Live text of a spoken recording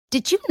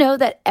Did you know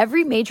that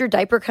every major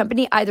diaper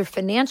company either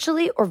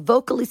financially or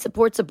vocally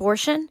supports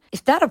abortion?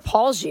 If that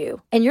appalls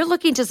you and you're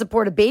looking to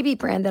support a baby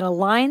brand that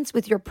aligns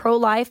with your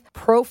pro-life,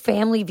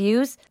 pro-family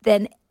views,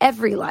 then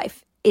Every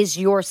Life is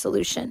your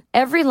solution.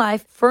 Every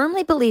Life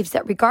firmly believes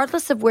that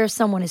regardless of where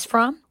someone is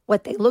from,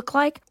 what they look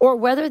like, or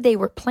whether they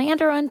were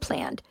planned or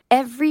unplanned,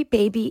 every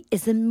baby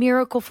is a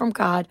miracle from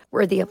God,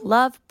 worthy of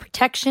love,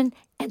 protection,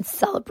 and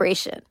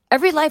celebration.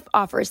 Every Life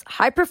offers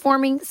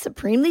high-performing,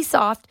 supremely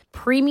soft,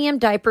 premium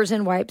diapers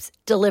and wipes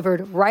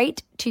delivered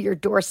right to your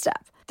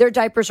doorstep. Their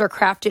diapers are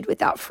crafted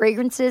without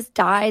fragrances,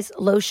 dyes,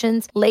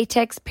 lotions,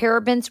 latex,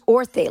 parabens,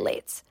 or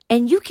phthalates.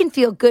 And you can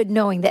feel good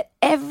knowing that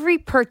every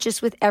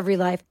purchase with Every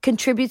Life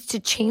contributes to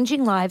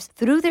changing lives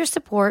through their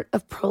support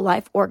of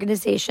pro-life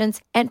organizations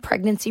and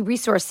pregnancy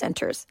resource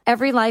centers.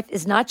 Every Life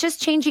is not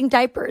just changing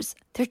diapers,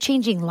 they're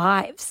changing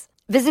lives.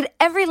 Visit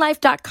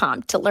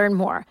everylife.com to learn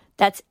more.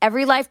 That's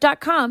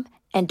everylife.com.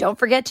 And don't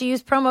forget to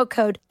use promo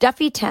code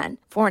Duffy10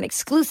 for an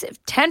exclusive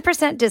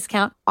 10%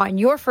 discount on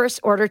your first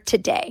order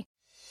today.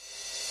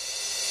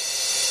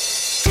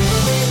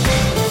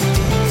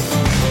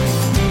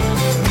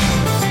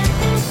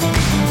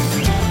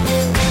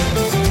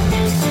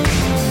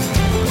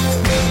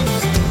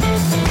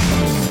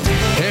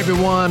 Hey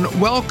everyone,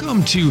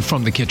 welcome to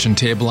From the Kitchen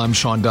Table. I'm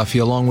Sean Duffy,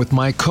 along with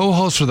my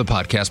co-host for the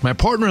podcast, my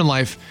partner in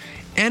life,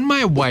 and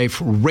my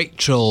wife,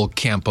 Rachel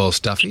Campos.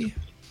 Duffy.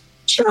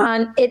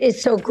 Sean, it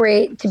is so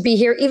great to be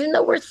here, even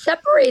though we're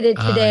separated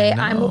today.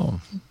 I know.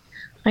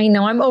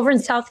 I'm over in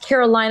South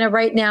Carolina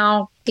right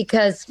now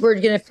because we're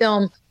going to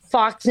film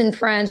Fox and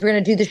Friends. We're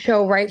going to do the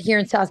show right here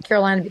in South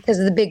Carolina because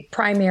of the big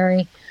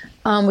primary,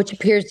 which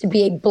appears to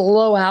be a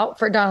blowout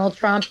for Donald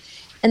Trump.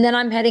 And then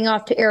I'm heading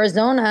off to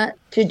Arizona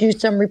to do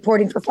some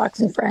reporting for Fox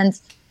and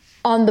Friends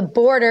on the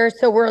border.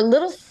 So we're a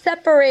little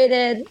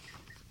separated,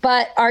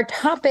 but our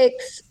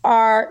topics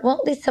are, well,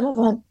 at least some of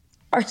them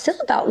are still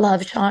about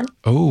love, Sean.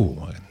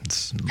 Oh,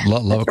 it's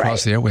love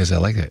across the airways. I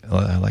like it.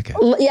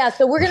 Yeah,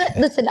 so we're going to,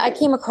 listen, I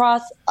came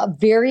across a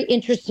very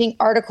interesting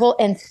article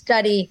and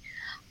study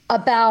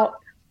about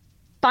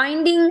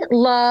finding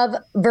love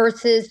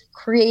versus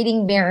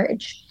creating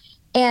marriage.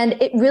 And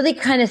it really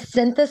kind of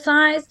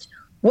synthesized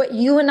what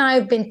you and I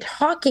have been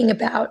talking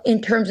about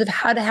in terms of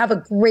how to have a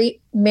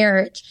great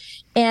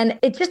marriage. And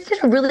it just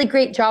did a really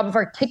great job of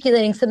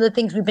articulating some of the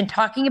things we've been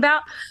talking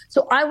about.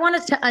 So I want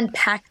us to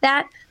unpack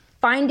that.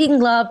 Finding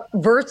love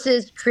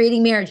versus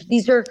creating marriage.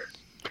 These are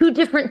two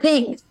different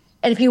things.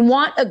 And if you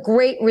want a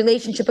great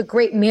relationship, a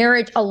great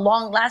marriage, a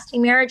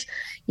long-lasting marriage,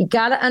 you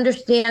got to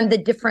understand the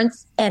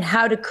difference and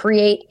how to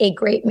create a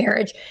great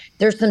marriage.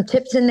 There's some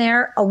tips in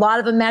there. A lot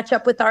of them match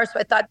up with ours,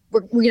 so I thought we're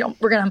going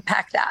to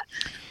unpack that.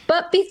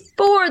 But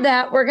before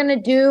that, we're going to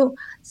do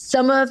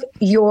some of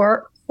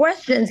your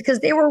questions because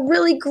they were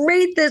really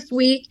great this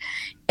week.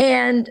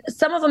 And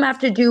some of them have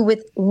to do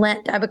with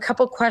Lent. I have a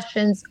couple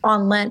questions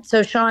on Lent.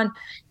 So, Sean,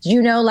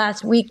 you know,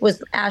 last week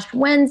was Ash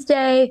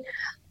Wednesday.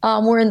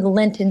 We're in the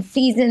Lenten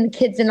season. The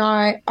kids and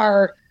I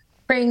are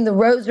praying the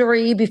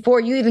rosary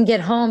before you even get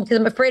home because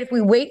I'm afraid if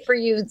we wait for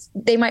you,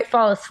 they might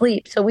fall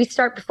asleep. So we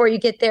start before you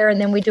get there, and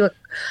then we do a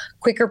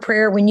quicker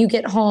prayer when you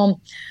get home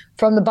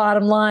from the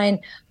bottom line.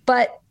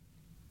 But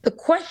the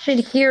question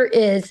here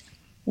is,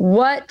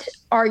 what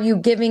are you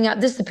giving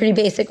up? This is a pretty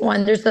basic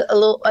one. There's a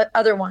little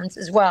other ones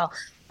as well.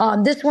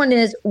 This one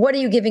is, what are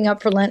you giving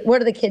up for Lent?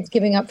 What are the kids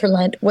giving up for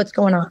Lent? What's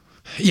going on?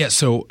 Yeah,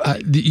 so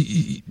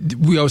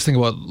we always think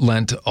about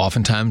Lent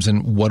oftentimes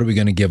and what are we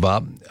going to give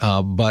up?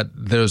 But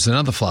there's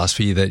another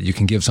philosophy that you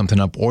can give something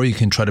up or you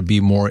can try to be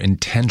more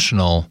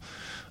intentional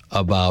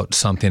about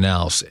something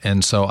else.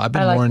 And so I've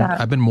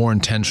been more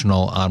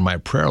intentional on my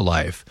prayer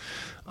life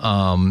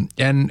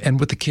and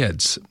with the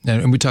kids.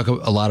 And we talk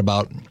a lot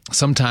about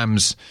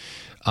sometimes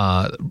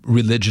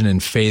religion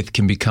and faith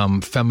can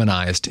become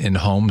feminized in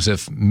homes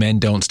if men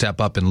don't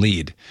step up and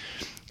lead.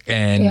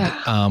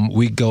 And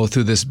we go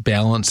through this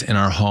balance in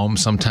our home.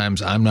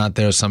 Sometimes I'm not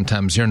there,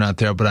 sometimes you're not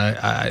there.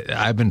 But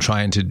I've been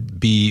trying to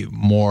be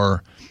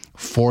more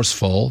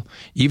forceful.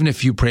 Even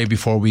if you pray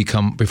before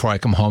I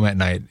come home at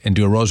night and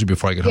do a rosary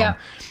before I get home,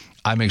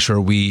 I make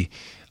sure we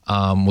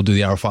will do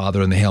the Our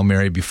Father and the Hail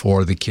Mary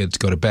before the kids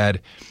go to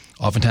bed.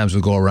 Oftentimes we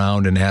go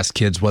around and ask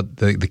kids what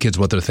the kids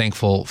what they're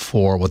thankful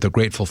for, what they're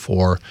grateful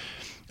for.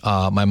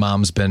 My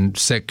mom's been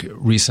sick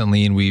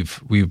recently, and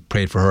we've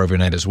prayed for her every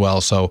night as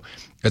well. So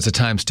it's a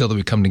time still that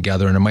we come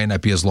together, and it might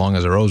not be as long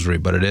as a rosary,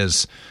 but it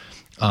is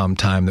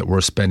time that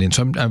we're spending.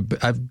 So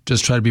I've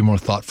just tried to be more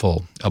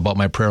thoughtful about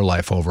my prayer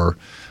life over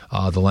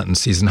the Lenten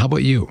season. How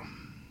about you?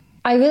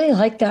 I really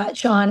like that,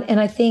 Sean, and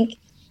I think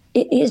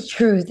it is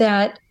true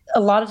that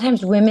a lot of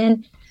times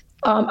women,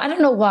 I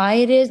don't know why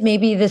it is,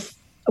 maybe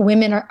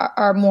women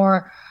are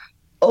more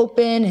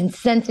open and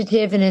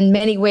sensitive and in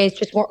many ways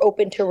just more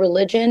open to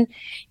religion.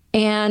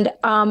 And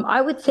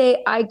I would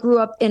say I grew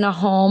up in a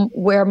home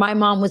where my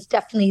mom was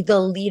definitely the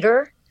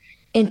leader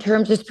in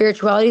terms of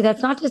spirituality.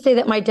 That's not to say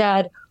that my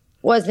dad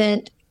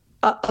wasn't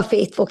a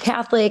faithful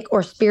Catholic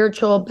or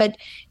spiritual, but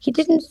he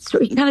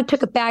kind of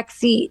took a back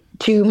seat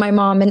to my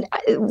mom. And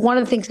one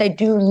of the things I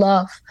do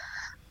love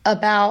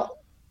about,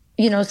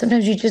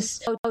 sometimes you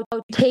just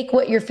take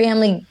what your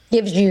family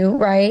gives you,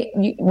 right?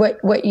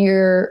 What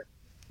you're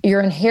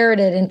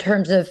inherited in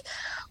terms of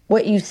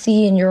what you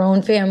see in your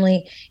own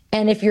family.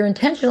 And if you're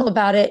intentional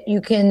about it,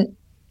 you can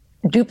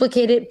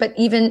duplicate it, but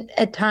even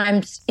at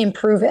times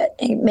improve it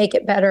and make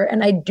it better.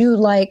 And I do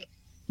like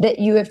that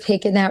you have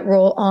taken that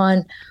role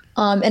on,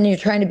 and you're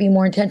trying to be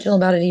more intentional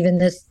about it. Even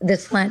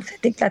this Lent, I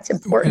think that's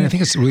important. And I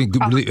think it's really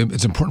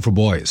it's important for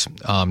boys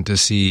to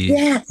see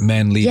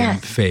men lead in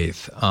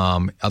faith.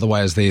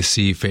 Otherwise, they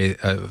see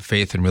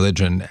faith and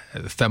religion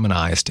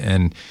feminized,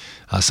 and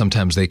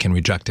sometimes they can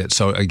reject it.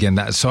 So again,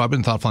 so I've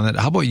been thoughtful on that.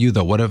 How about you,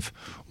 though? What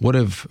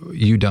have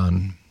you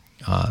done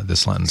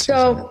this Lent season?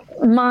 So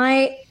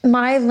my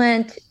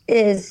Lent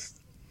is,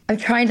 I'm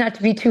trying not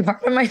to be too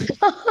hard on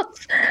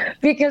myself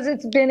because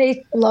it's been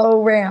a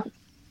slow ramp.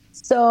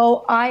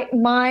 So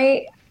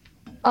my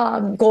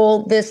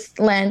goal this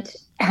Lent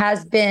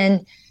has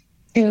been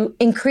to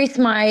increase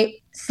my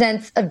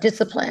sense of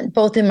discipline,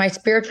 both in my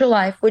spiritual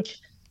life, which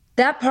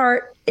that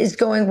part is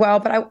going well,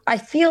 but I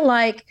feel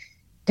like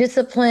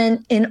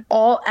discipline in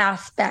all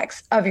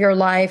aspects of your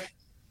life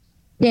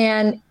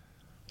can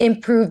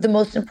improve the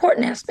most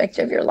important aspect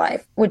of your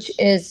life, which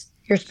is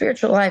your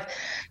spiritual life.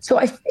 So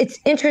it's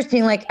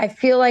interesting. Like, I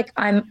feel like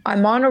I'm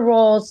on a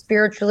roll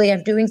spiritually.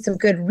 I'm doing some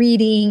good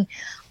reading.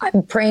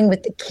 I'm praying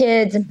with the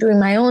kids. I'm doing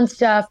my own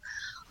stuff.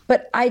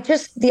 But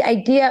the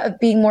idea of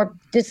being more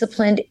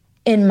disciplined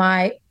in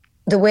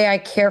the way I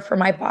care for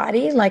my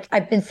body. Like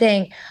I've been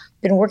saying,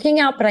 I've been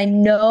working out, but I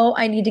know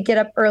I need to get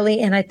up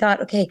early. And I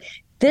thought, okay,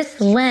 this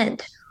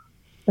Lent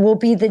will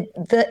be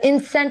the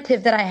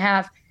incentive that I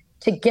have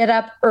to get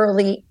up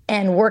early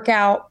and work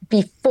out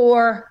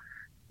before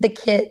the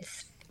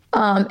kids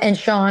and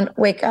Sean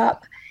wake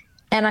up.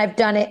 And I've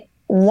done it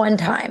one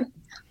time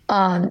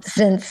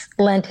since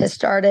Lent has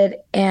started.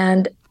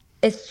 And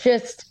it's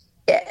just,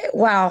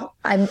 wow,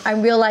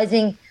 I'm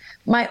realizing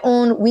my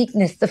own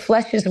weakness. The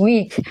flesh is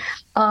weak.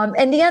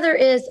 And the other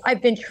is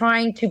I've been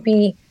trying to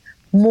be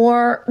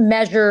more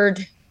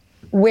measured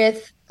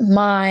with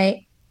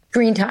my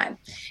screen time,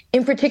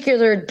 in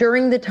particular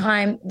during the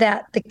time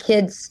that the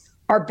kids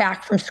are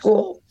back from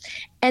school.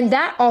 And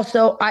that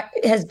also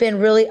has been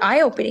really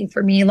eye-opening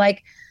for me.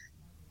 Like,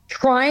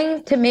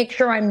 trying to make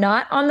sure I'm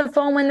not on the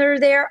phone when they're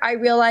there, I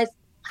realize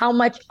how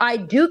much I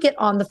do get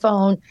on the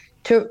phone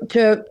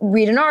to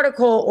read an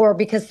article, or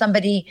because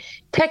somebody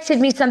texted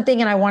me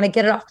something and I want to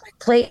get it off my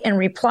plate and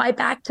reply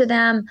back to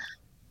them.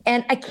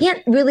 And I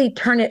can't really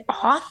turn it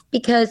off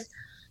because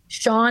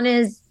Sean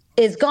is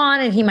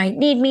gone and he might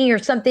need me or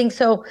something.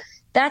 So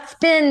that's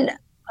been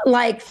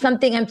like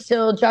something I'm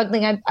still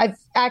juggling. I've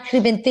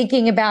actually been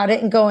thinking about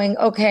it and going,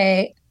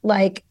 okay,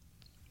 like,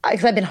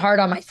 because I've been hard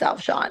on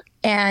myself, Sean.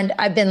 And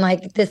I've been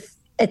like,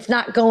 it's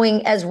not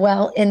going as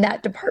well in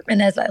that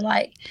department as I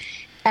like.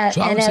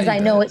 So and as I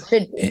know it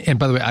should be. And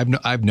by the way,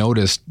 I've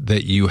noticed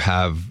that you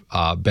have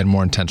been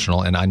more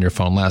intentional and on your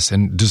phone less.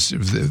 And just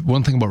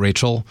one thing about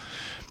Rachel,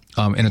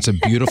 and it's a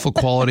beautiful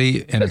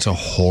quality and it's a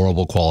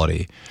horrible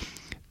quality.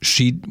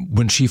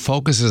 When she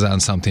focuses on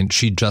something,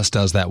 she just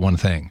does that one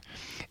thing.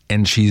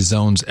 And she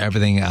zones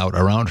everything out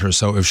around her.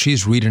 So if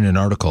she's reading an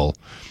article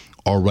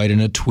or writing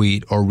a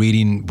tweet or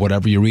reading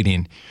whatever you're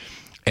reading,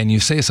 and you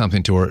say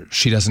something to her,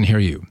 she doesn't hear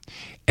you.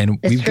 And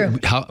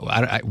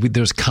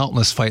there's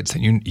countless fights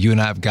that you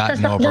and I have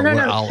gotten over.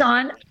 No,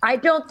 Sean, I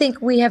don't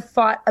think we have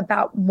fought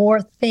about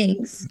more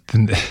things.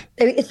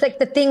 It's like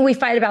the thing we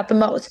fight about the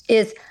most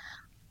is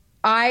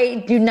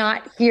I do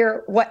not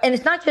hear and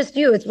it's not just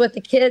you, it's what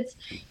the kids,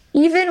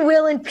 even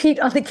Will and Pete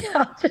on the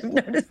couch have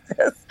noticed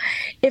this.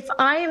 If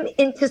I am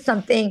into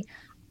something,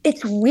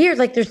 it's weird.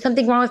 Like, there's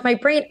something wrong with my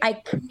brain. I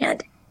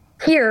can't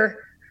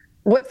hear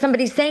what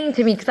somebody's saying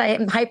to me because I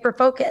am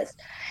hyper-focused.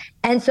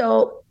 And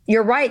so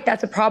you're right.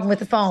 That's a problem with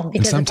the phone,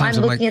 because if I'm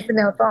looking at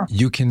the phone,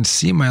 you can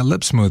see my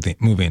lips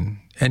moving,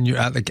 and you're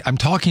like, I'm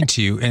talking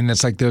to you, and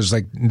it's like there's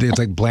like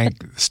blank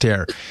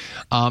stare.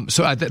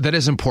 So that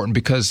is important,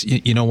 because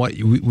you know what,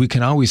 we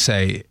can always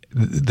say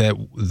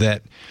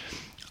that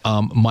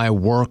my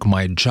work,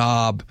 my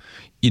job,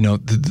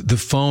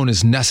 the phone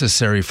is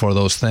necessary for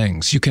those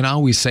things. You can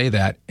always say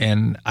that,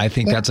 and I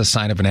think that's a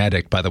sign of an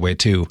addict, by the way,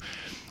 too.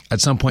 At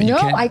some point,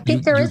 I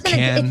think there isn't.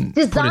 It's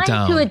designed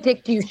to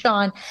addict you,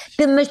 Sean.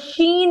 The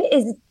machine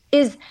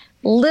is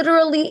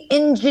literally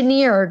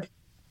engineered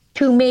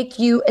to make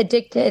you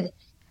addicted.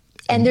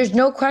 And there's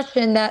no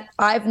question that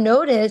I've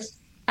noticed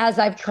as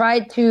I've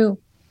tried to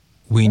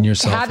wean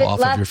yourself off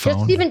of your phone,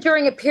 just even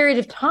during a period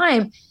of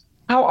time,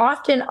 how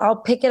often I'll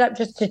pick it up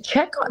just to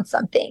check on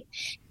something.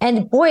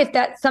 And boy, if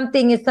that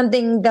something is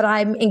something that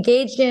I'm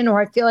engaged in,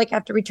 or I feel like I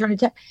have to return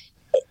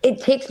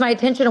it takes my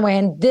attention away.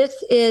 And this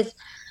is,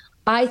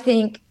 I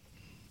think,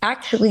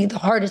 actually the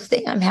hardest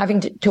thing I'm having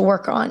to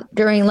work on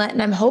during Lent.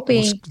 And I'm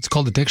hoping it's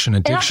called addiction.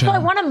 And also, I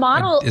want to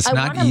model. I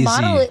want to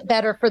model it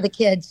better for the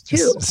kids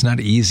too. It's not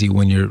easy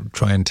when you're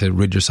trying to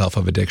rid yourself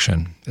of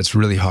addiction. It's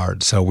really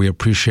hard. So we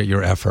appreciate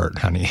your effort,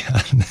 honey.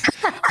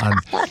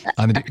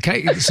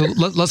 So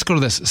let's go to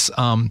this.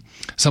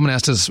 Someone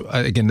asked us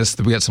again.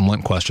 We got some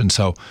Lent questions.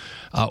 So,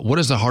 what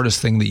is the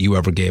hardest thing that you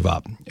ever gave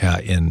up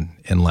in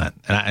Lent?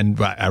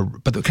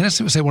 But can I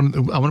say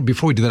one?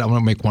 Before we do that, I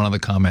want to make one other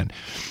comment.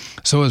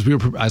 So as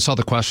I saw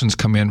the questions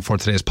come in for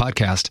today's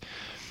podcast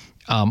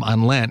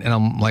on Lent, and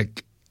I'm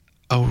like,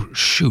 oh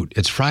shoot,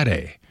 it's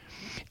Friday,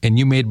 and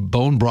you made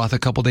bone broth a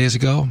couple days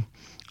ago.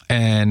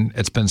 And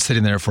it's been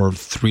sitting there for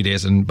 3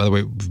 days. And by the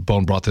way,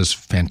 bone broth is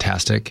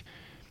fantastic.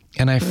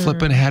 And I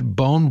flippin' had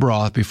bone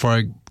broth before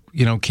I,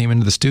 came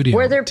into the studio.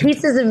 Were there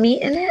pieces of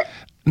meat in it?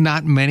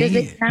 Not many. Does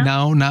it count?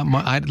 No, not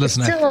much.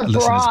 Listen, it's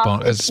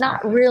bone. It's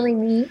not really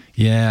meat.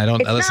 Yeah, I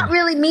don't. It's not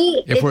really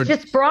meat. It's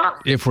just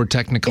broth. If we're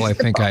technical, I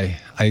think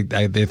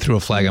they threw a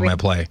flag on my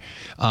play.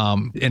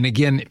 And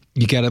again,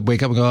 you got to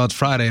wake up and go, oh, it's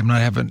Friday. I'm not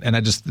having.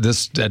 And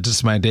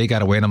just my day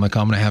got away, and I'm like,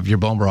 I'm going to have your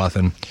bone broth.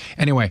 And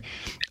anyway,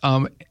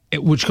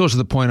 which goes to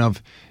the point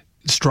of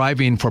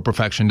striving for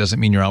perfection doesn't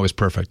mean you're always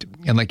perfect.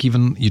 And like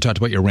even you talked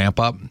about your ramp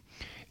up,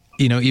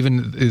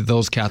 even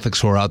those Catholics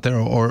who are out there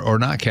or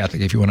not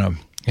Catholic, if you want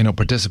to,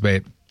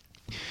 participate,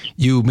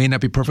 you may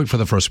not be perfect for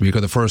the first week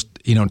or the first,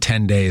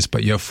 10 days,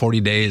 but you have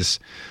 40 days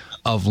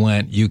of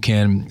Lent. You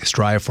can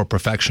strive for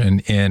perfection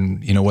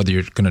in, whether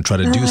you're going to try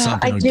to do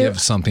something or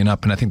give something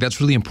up. And I think that's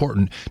really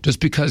important. Just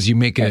because you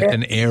make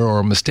an error or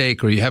a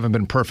mistake or you haven't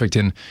been perfect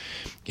in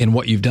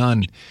what you've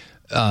done,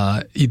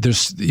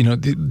 there's,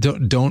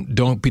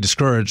 don't be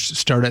discouraged.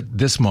 Start at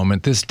this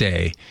moment, this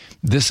day,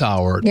 this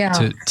hour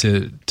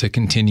to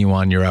continue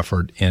on your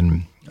effort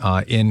in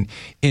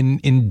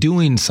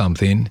doing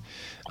something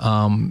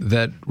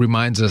that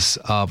reminds us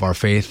of our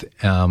faith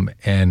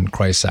and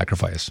Christ's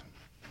sacrifice.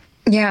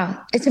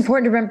 Yeah, it's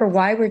important to remember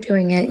why we're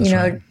doing it. That's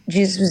right.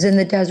 Jesus was in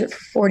the desert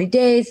for 40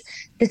 days.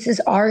 This is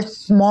our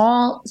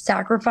small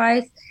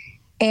sacrifice.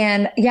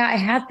 And I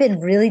have been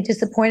really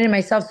disappointed in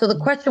myself. So the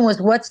question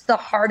was, what's the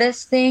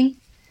hardest thing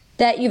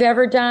that you've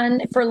ever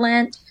done for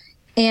Lent?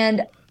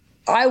 And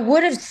I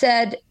would have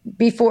said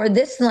before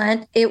this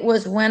Lent, it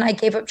was when I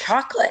gave up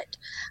chocolate,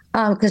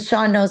 because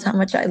Sean knows how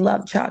much I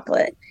love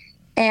chocolate.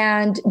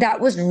 And that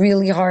was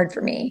really hard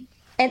for me.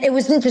 And it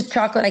wasn't just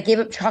chocolate. I gave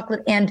up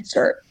chocolate and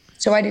dessert.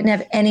 So I didn't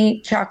have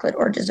any chocolate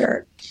or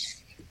dessert.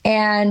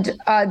 And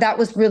that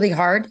was really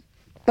hard.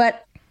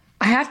 But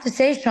I have to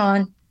say,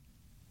 Sean,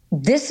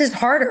 this is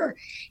harder.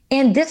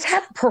 And this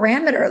had a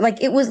parameter.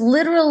 Like it was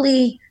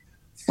literally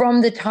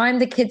from the time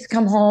the kids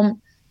come home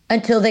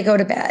until they go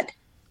to bed.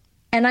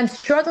 And I'm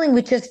struggling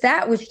with just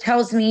that, which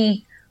tells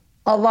me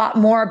a lot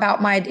more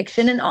about my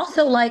addiction and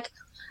also like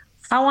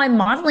how I'm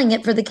modeling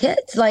it for the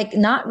kids, like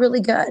not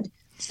really good.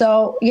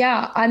 So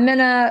I'm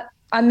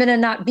gonna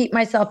not beat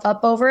myself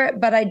up over it,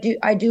 but I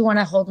do want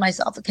to hold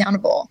myself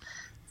accountable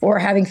for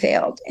having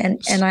failed,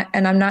 and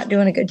I'm not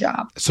doing a good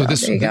job. So there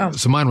you go.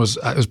 So mine was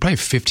it was probably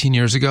 15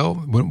 years ago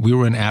when we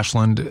were in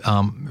Ashland,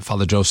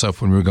 Father Joseph,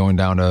 when we were going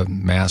down to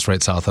Mass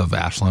right south of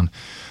Ashland,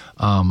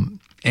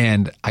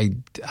 and I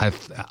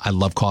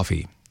love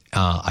coffee.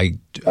 I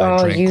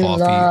drank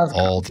coffee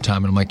all the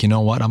time, and I'm like, you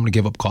know what? I'm going to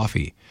give up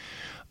coffee,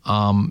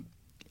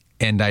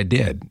 and I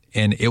did,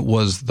 and it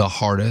was the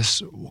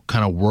hardest,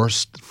 kind of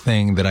worst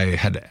thing that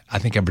I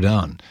think ever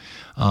done.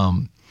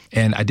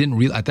 And I didn't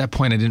at that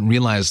point I didn't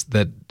realize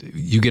that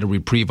you get a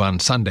reprieve on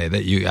Sunday,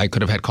 that I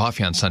could have had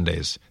coffee on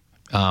Sundays.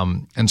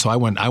 And so I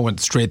went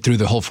straight through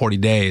the whole 40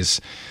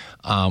 days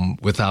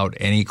without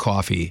any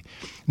coffee.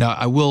 Now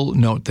I will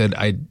note that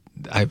I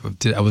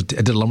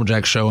did a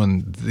lumberjack show,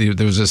 and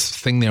there was this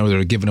thing there where they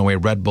were giving away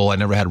Red Bull. I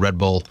never had Red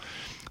Bull.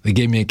 They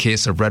gave me a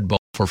case of Red Bull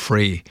for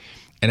free,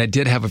 and I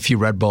did have a few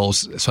Red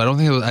Bulls. So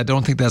I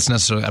don't think that's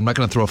necessarily. I'm not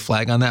going to throw a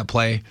flag on that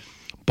play.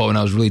 But when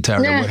I was really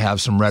tired, I would have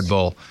some Red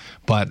Bull.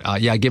 But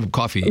I gave up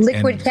coffee.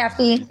 Liquid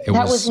caffeine.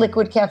 That was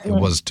liquid caffeine. It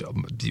was.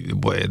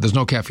 There's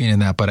no caffeine in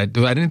that. But I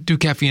didn't do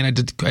caffeine. I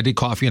did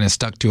coffee, and I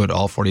stuck to it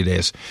all 40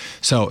 days.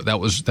 So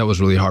that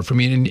was really hard for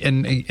me.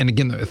 And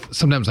again,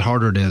 sometimes the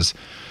harder it is,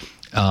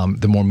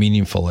 the more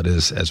meaningful it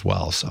is as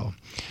well. So.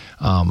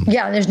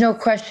 There's no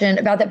question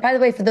about that. By the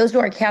way, for those who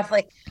are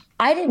Catholic,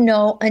 I didn't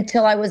know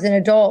until I was an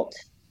adult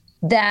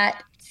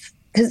that.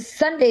 Because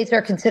Sundays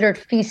are considered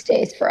feast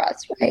days for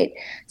us, right?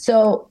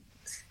 So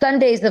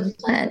Sundays of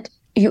Lent,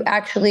 you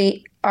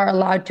actually are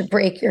allowed to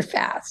break your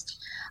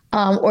fast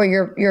or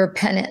your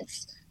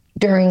penance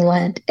during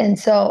Lent. And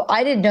so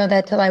I didn't know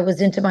that till I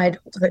was into my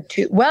adulthood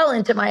too, well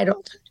into my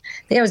adulthood.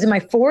 I think I was in my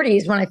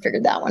 40s when I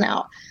figured that one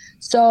out.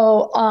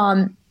 So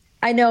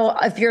I know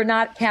if you're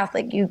not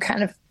Catholic, you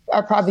kind of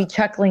are probably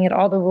chuckling at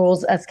all the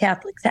rules us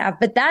Catholics have,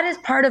 but that is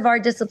part of our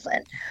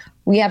discipline.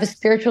 We have a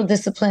spiritual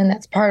discipline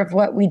that's part of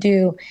what we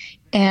do.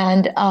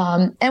 And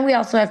we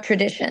also have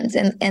traditions,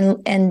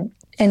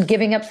 and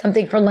giving up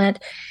something for Lent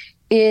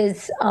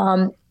is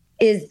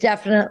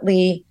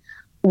definitely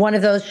one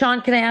of those.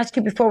 Sean, can I ask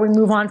you before we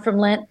move on from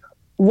Lent,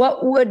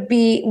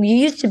 you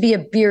used to be a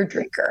beer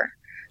drinker.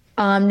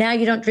 Now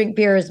you don't drink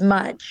beer as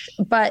much,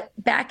 but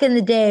back in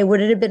the day,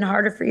 would it have been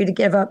harder for you to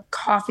give up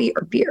coffee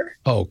or beer?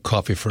 Oh,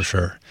 coffee for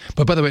sure.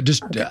 But by the way,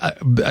 just I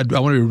want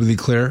to be really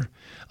clear.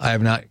 I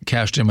have not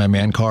cashed in my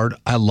man card.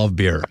 I love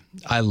beer.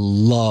 I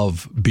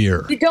love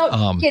beer. You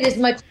don't get as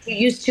much as you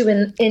used to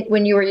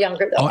when you were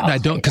younger, though. Oh, and I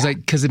don't,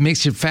 because it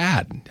makes you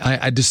fat.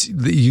 I just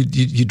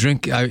you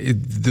drink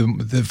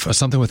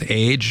something with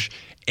age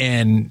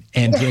and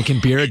drinking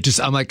beer. Just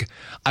I'm like,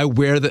 I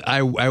wear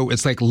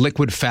it's like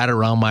liquid fat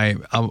around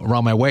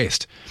my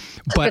waist.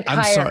 But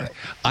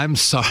I'm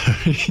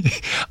sorry.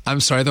 I'm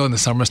sorry though. In the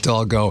summer, still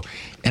I'll go,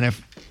 and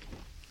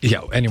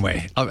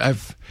anyway,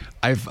 I've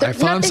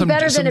found some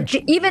better than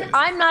even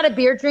I'm not a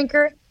beer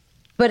drinker,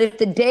 but if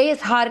the day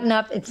is hot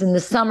enough, it's in the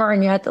summer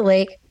and you're at the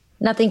lake,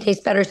 nothing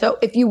tastes better. So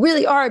if you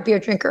really are a beer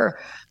drinker,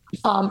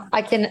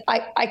 I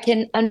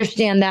can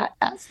understand that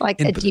as like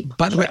a deep.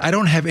 By the way, I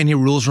don't have any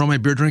rules around my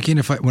beer drinking.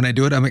 When I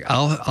do it, I'm like,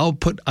 I'll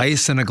put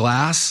ice in a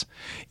glass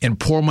and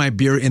pour my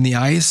beer in the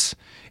ice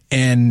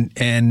and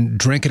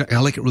drink it. I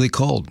like it really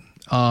cold.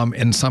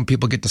 And some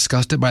people get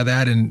disgusted by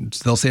that and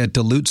they'll say it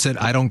dilutes it.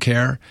 I don't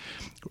care.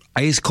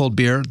 Ice cold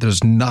beer,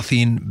 there's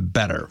nothing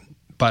better.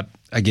 But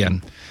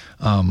again,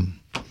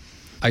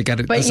 I got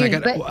to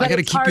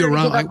keep you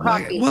around.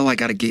 I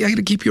got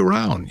to keep you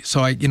around.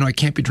 So I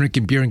can't be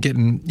drinking beer and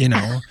getting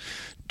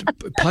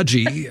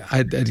pudgy.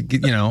 I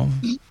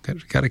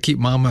got to keep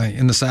Mama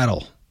in the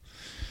saddle.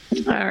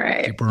 All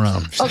right. Keep her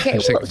around. Okay.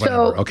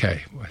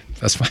 Okay,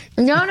 that's fine.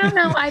 No.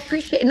 I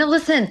appreciate it. No,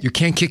 listen. You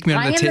can't kick me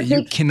on the table.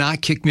 You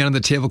cannot kick me on the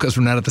table because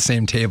we're not at the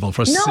same table.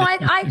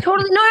 I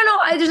totally no.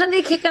 There's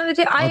nothing to kick on the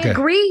table. I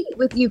agree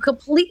with you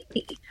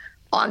completely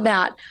on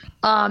that.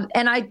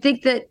 And I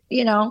think that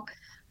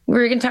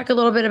we're going to talk a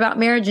little bit about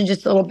marriage in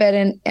just a little bit,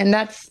 and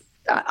that's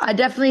I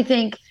definitely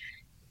think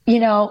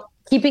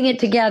keeping it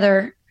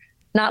together.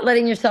 Not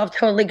letting yourself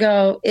totally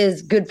go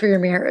is good for your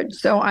marriage.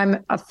 So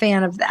I'm a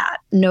fan of that.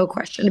 No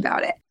question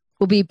about it.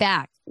 We'll be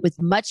back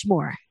with much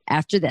more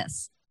after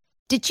this.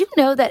 Did you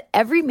know that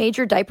every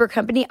major diaper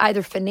company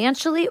either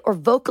financially or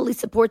vocally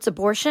supports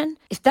abortion?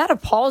 If that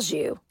appalls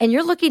you and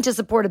you're looking to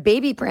support a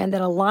baby brand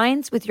that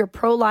aligns with your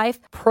pro-life,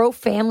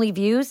 pro-family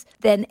views,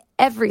 then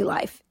Every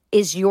Life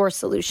is your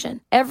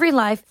solution. Every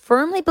Life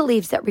firmly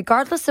believes that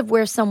regardless of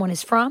where someone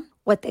is from,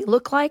 what they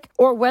look like,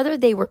 or whether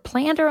they were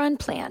planned or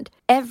unplanned,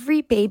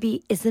 every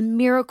baby is a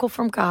miracle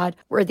from God,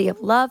 worthy of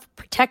love,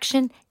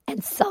 protection,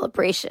 and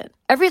celebration.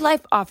 Every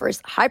Life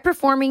offers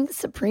high-performing,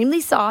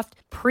 supremely soft,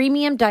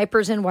 premium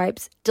diapers and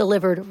wipes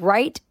delivered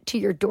right to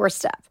your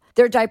doorstep.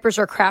 Their diapers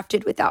are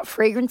crafted without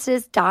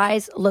fragrances,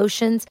 dyes,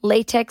 lotions,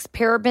 latex,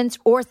 parabens,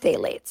 or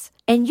phthalates.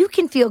 And you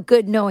can feel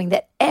good knowing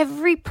that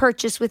every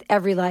purchase with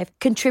Every Life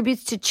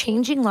contributes to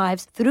changing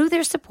lives through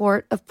their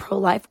support of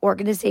pro-life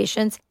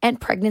organizations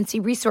and pregnancy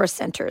resource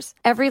centers.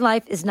 Every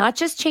Life is not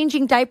just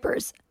changing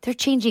diapers, they're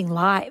changing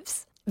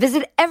lives.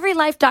 Visit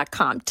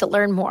everylife.com to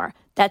learn more.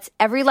 That's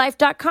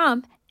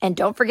everylife.com. And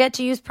don't forget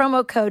to use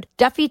promo code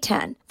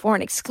Duffy10 for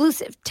an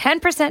exclusive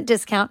 10%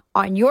 discount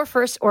on your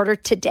first order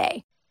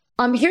today.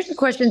 Here's a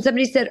question.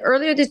 Somebody said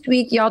earlier this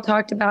week, y'all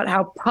talked about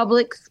how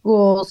public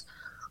schools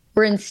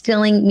were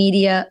instilling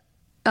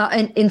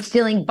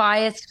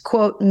biased,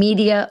 quote,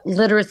 media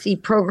literacy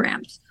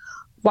programs.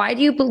 Why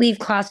do you believe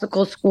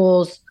classical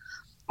schools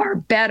are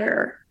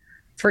better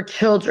for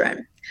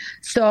children?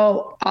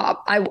 So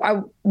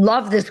I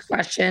love this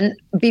question.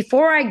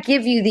 Before I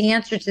give you the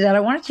answer to that,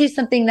 I want to tell you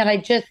something that I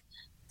just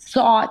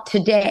saw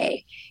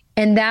today.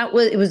 And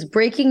it was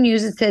breaking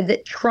news. It said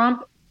that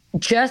Trump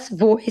just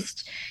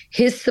voiced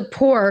his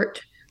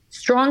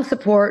strong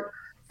support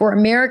for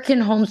American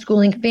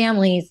homeschooling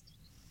families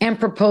and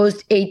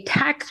proposed a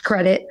tax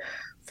credit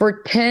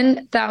for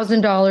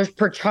 $10,000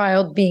 per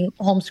child being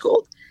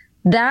homeschooled.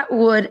 That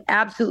would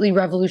absolutely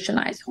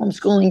revolutionize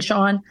homeschooling,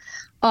 Sean.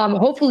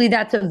 Hopefully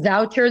that's a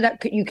voucher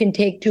that you can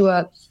take to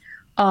a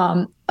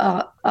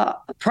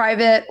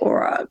private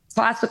or a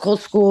classical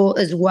school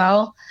as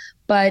well.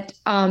 But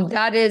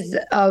that is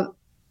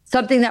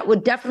something that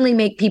would definitely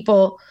make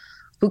people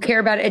who care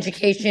about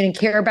education and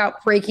care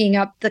about breaking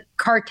up the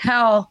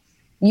cartel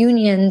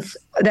unions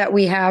that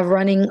we have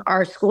running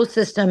our school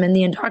system and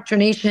the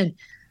indoctrination.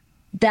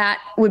 That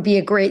would be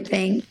a great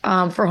thing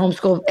for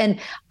homeschool. And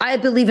I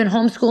believe in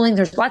homeschooling.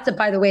 There's lots of,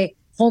 by the way,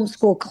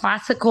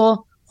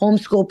 classical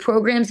homeschool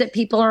programs that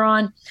people are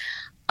on.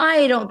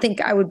 I don't think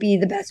I would be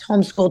the best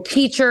homeschool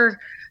teacher.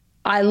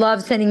 I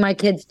love sending my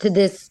kids to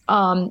this,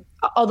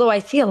 although I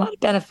see a lot of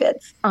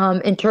benefits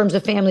in terms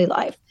of family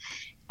life,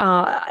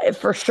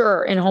 for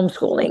sure, in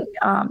homeschooling.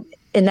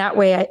 In that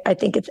way, I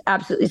think it's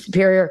absolutely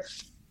superior.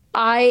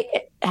 I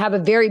have a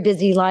very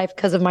busy life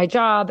because of my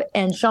job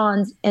and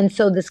Sean's. And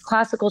so this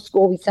classical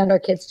school we send our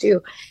kids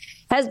to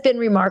has been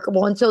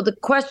remarkable. And so the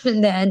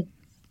question then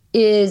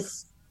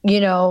is,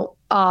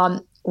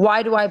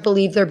 why do I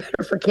believe they're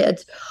better for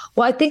kids?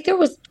 Well, I think there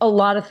was a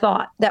lot of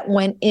thought that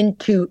went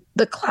into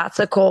the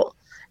classical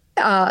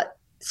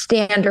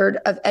standard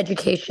of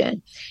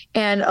education.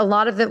 And a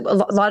lot of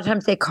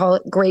times they call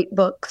it great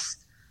books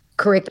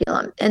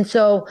curriculum. And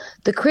so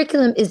the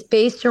curriculum is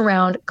based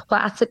around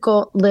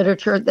classical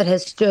literature that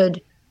has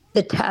stood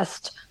the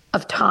test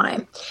of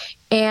time.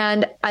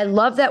 And I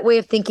love that way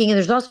of thinking. And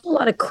there's also a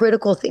lot of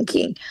critical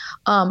thinking.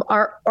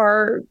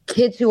 Our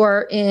kids who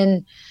are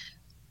in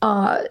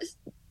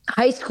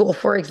high school,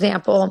 for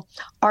example,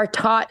 are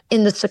taught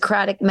in the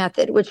Socratic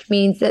method, which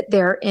means that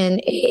they're in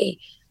a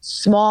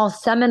small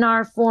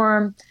seminar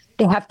form.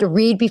 They have to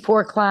read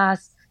before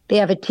class. They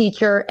have a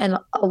teacher. And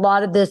a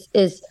lot of this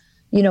is,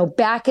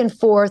 back and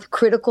forth,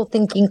 critical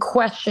thinking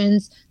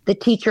questions, the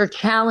teacher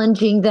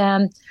challenging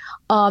them.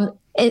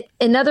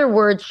 In other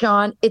words,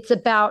 Sean, it's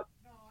about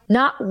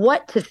not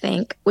what to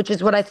think, which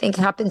is what I think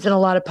happens in a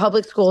lot of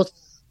public schools,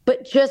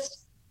 but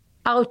just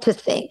how to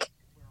think,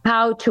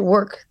 how to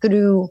work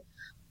through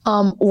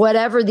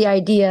whatever the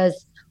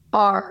ideas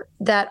are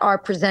that are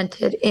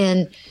presented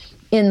in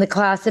the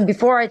class. And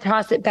before I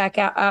toss it back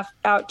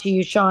out to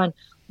you, Sean,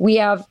 we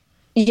have,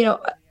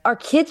 our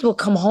kids will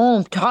come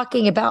home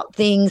talking about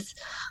things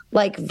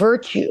like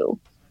virtue.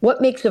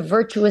 What makes a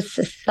virtuous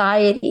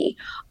society?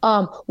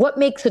 What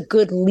makes a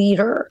good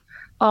leader?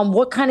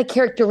 What kind of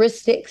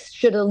characteristics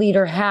should a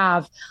leader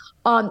have?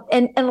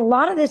 And a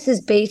lot of this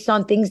is based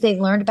on things they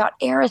learned about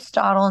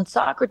Aristotle and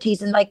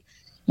Socrates. And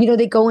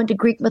they go into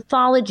Greek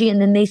mythology,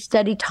 and then they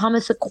study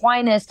Thomas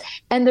Aquinas,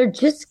 and they're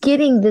just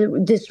getting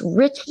this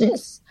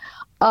richness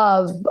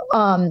of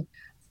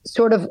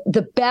sort of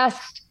the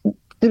best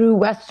through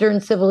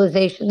Western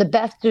civilization, the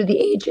best through the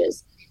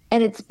ages.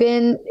 And it's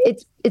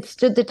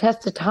stood the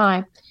test of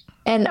time.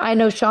 And I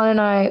know Sean and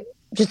I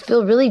just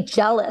feel really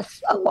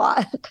jealous a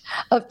lot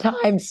of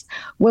times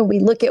when we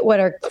look at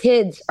what our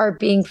kids are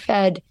being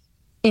fed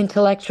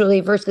intellectually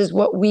versus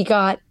what we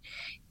got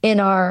in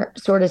our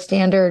sort of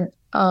standard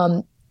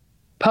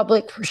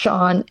public for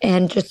Sean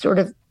and just sort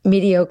of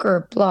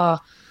mediocre blah.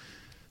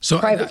 So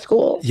private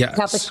school,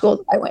 Catholic school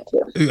that I went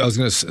to. I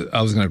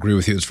was gonna agree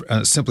with you.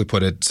 Simply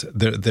put,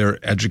 they're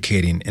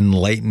educating,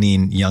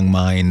 enlightening young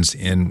minds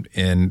in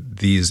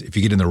these. If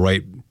you get in the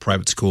right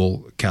private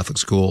school, Catholic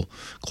school,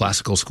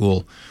 classical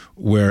school,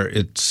 where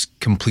it's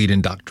complete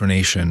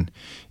indoctrination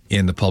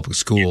in the public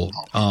school,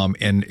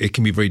 and it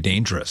can be very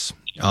dangerous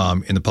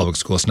in the public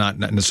school. It's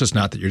just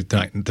not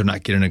that they're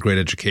not getting a great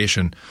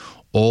education.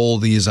 All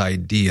these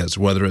ideas,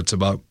 whether it's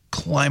about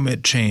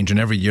climate change, and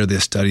every year they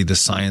study the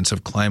science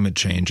of climate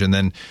change, and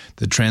then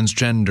the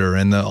transgender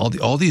and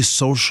all these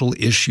social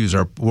issues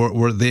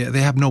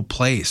they have no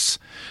place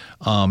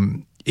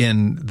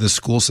in the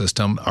school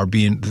system.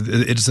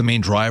 It is the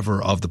main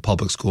driver of the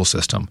public school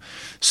system.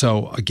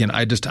 So again,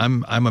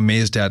 I'm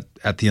amazed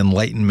at the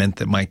enlightenment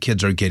that my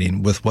kids are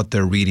getting with what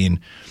they're reading,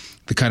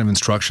 the kind of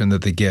instruction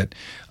that they get,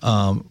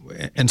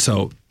 and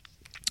so.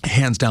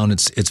 Hands down,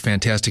 it's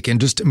fantastic.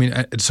 And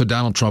so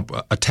Donald Trump,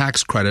 a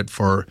tax credit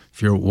for,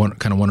 if you're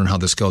kind of wondering how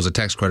this goes, a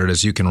tax credit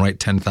is you can write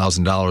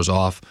 $10,000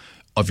 off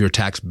of your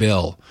tax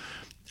bill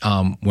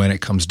when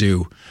it comes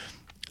due.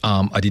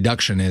 A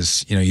deduction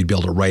is, you'd be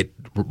able to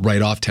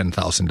write off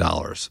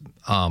 $10,000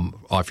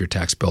 off your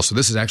tax bill. So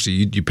this is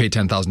actually, you pay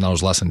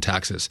 $10,000 less in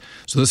taxes.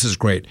 So this is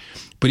great.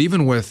 But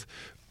even with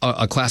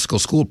a classical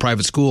school,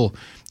 private school,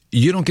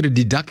 you don't get to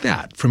deduct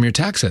that from your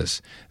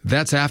taxes.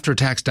 That's after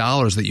tax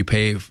dollars that you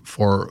pay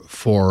for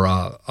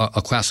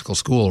a classical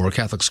school or a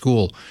Catholic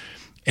school.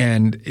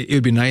 And it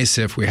would be nice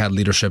if we had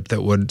leadership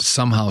that would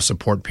somehow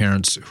support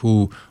parents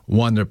who,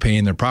 one, they're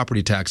paying their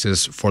property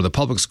taxes for the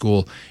public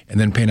school and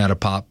then paying out of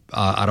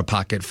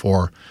pocket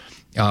for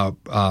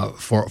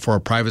a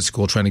private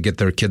school trying to get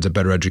their kids a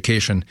better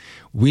education.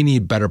 We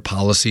need better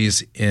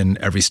policies in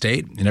every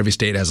state, and every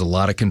state has a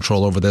lot of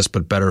control over this,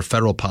 but better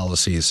federal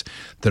policies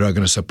that are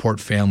going to support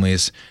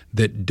families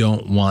that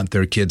don't want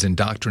their kids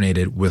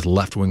indoctrinated with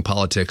left-wing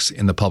politics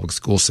in the public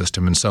school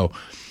system. And so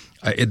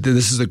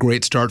this is a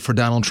great start for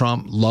Donald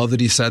Trump. Love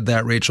that he said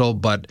that, Rachel,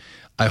 but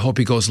I hope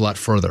he goes a lot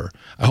further.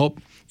 I hope,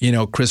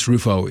 Chris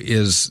Rufo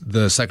is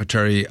the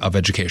Secretary of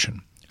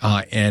Education.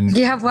 Wouldn't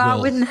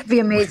that be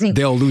amazing?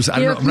 They'll lose.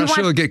 I'm not sure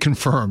it'll get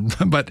confirmed,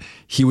 but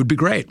he would be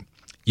great.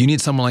 You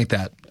need someone like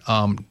that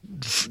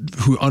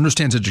who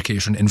understands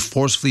education and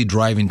forcefully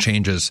driving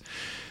changes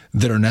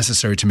that are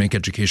necessary to make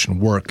education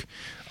work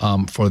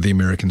for the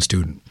American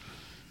student.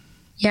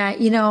 Yeah,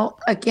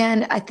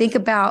 again, I think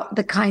about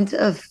the kinds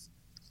of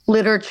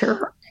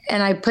literature,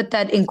 and I put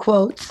that in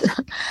quotes,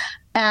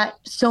 at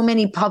so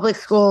many public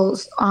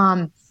schools.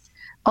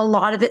 A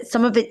lot of it,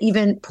 some of it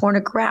even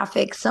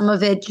pornographic, some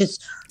of it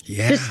just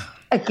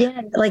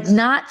again,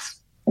 not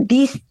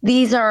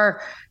these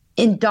are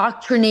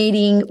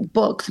indoctrinating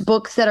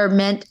books that are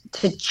meant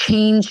to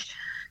challenge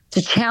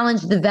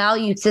the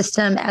value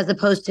system as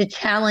opposed to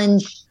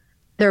challenge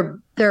their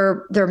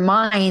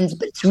minds.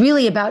 But it's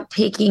really about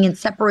taking and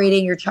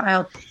separating your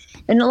child.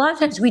 And a lot of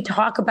times we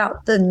talk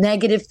about the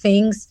negative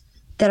things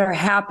that are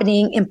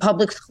happening in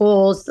public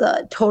schools,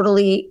 the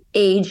totally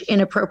age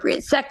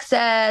inappropriate sex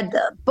ed,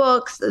 the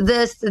books,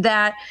 this,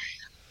 that,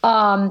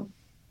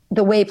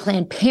 the way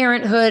Planned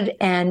Parenthood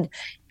and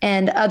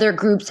other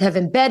groups have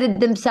embedded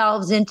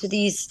themselves into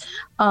these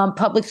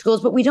public schools.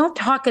 But we don't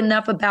talk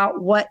enough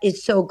about what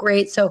is so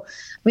great. So,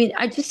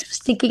 I just was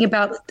thinking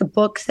about the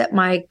books that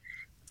my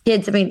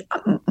kids. I mean,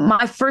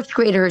 my first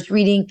grader is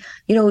reading,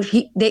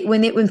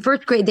 when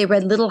first grade, they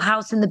read Little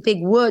House in the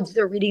Big Woods.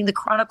 They're reading the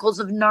Chronicles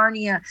of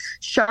Narnia,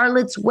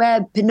 Charlotte's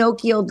Web,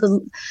 Pinocchio,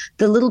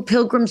 the Little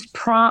Pilgrim's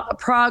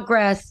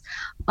Progress,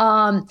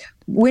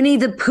 Winnie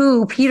the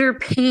Pooh, Peter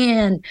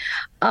Pan,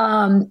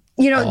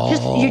 you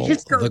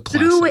just go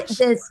through it.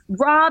 This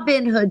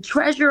Robin Hood,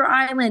 Treasure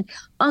Island,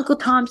 Uncle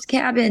Tom's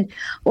Cabin,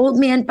 Old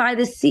Man by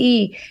the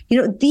Sea.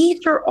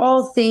 These are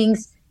all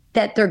things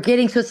that they're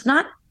getting. So it's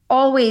not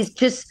always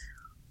just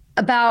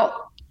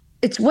about,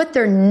 it's what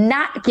they're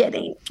not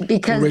getting,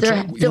 because Rachel,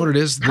 you know what it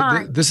is?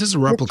 This is a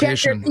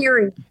replication.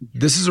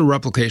 This is a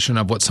replication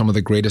of what some of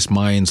the greatest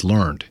minds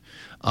learned.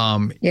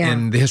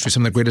 In the history,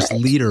 some of the greatest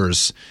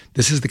leaders,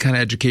 this is the kind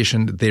of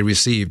education that they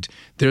received.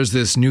 There's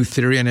this new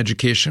theory on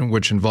education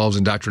which involves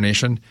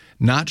indoctrination.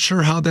 Not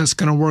sure how that's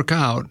going to work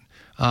out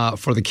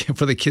for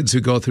the kids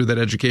who go through that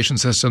education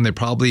system. They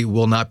probably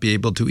will not be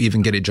able to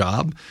even get a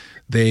job.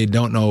 They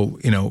don't know,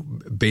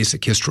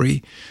 basic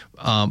history.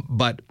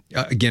 But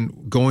again,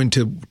 going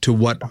to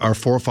what our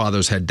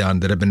forefathers had done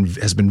that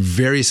has been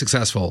very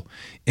successful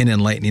in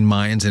enlightening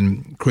minds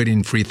and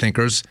creating free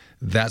thinkers.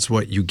 That's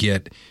what you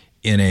get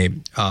in a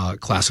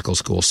classical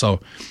school. So,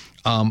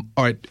 all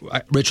right,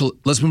 Rachel,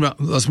 let's move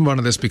on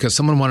to this, because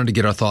someone wanted to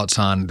get our thoughts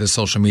on this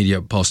social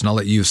media post, and I'll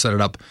let you set it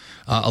up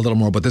a little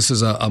more. But this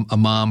is a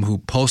mom who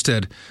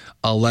posted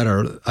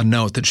a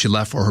note that she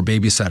left for her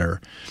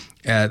babysitter,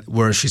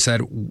 where she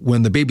said,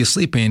 when the baby's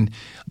sleeping,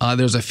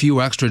 there's a few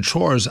extra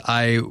chores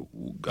I'm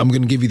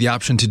going to give you the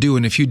option to do,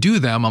 and if you do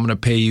them, I'm going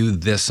to pay you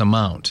this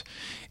amount.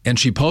 And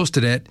she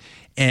posted it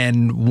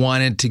and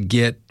wanted to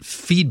get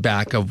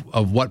feedback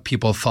of what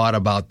people thought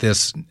about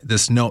this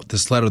note,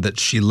 this letter that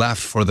she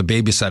left for the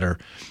babysitter.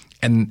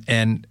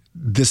 And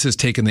this has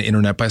taken the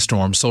internet by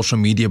storm, social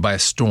media by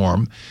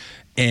storm.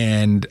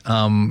 And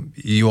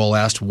you all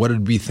asked, what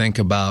did we think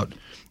about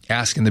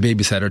asking the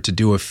babysitter to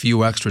do a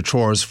few extra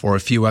chores for a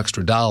few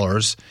extra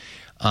dollars?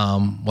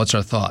 What's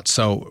our thoughts?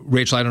 So,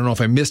 Rachel, I don't know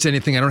if I missed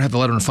anything. I don't have the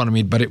letter in front of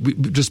me, but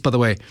just by the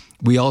way,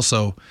 we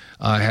also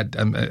had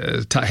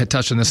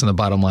touched on this in the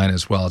bottom line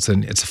as well. It's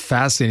a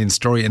fascinating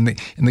story, and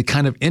the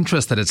kind of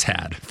interest that it's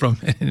had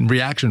in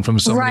reaction from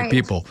so many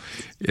people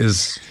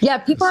is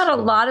people had a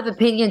lot of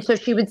opinions. So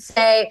she would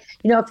say,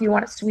 if you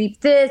want to sweep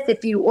this,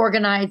 if you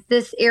organize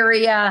this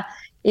area,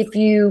 if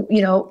you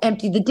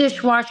empty the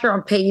dishwasher,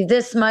 I'll pay you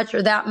this much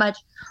or that much.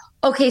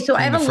 Okay, so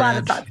I have a lot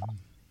of thoughts.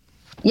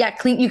 Yeah,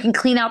 you can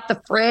clean out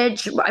the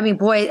fridge. I mean,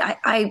 boy,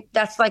 I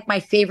that's like my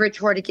favorite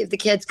chore to give the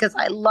kids, because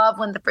I love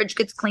when the fridge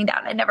gets cleaned out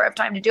and I never have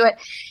time to do it.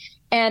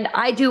 And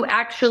I do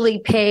actually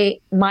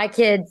pay my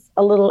kids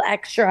a little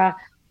extra,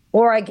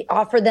 or I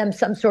offer them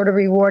some sort of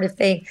reward if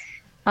they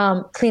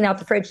clean out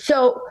the fridge.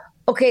 So,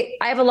 okay,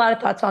 I have a lot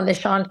of thoughts on this,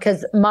 Sean,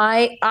 because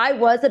I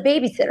was a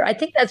babysitter. I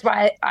think that's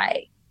why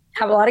I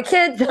have a lot of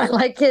kids and I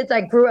like kids.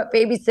 I grew up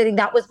babysitting.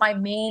 That was my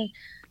main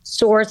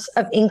source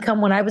of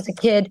income when I was a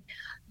kid.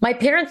 My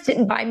parents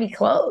didn't buy me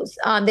clothes.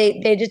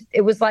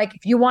 It was like,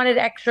 if you wanted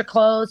extra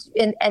clothes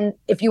and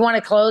if you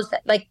wanted clothes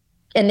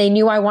and they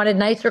knew I wanted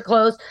nicer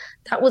clothes,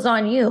 that was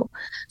on you.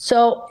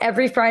 So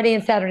every Friday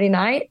and Saturday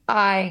night,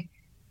 I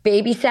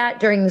babysat.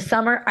 During the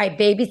summer, I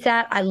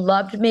babysat. I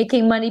loved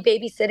making money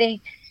babysitting.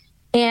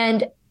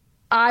 And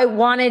I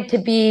wanted to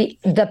be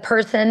the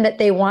person that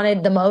they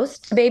wanted the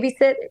most to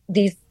babysit,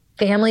 these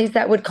families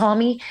that would call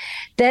me,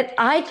 that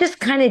I just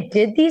kind of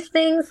did these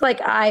things. Like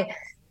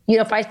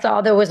if I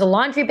saw there was a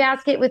laundry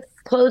basket with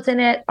clothes in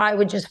it, I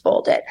would just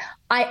fold it.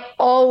 I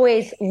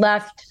always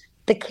left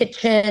the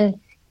kitchen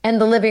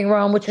and the living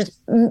room, which was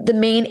the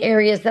main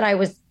areas that I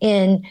was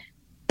in,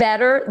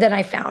 better than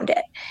I found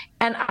it.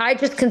 And I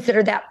just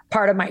consider that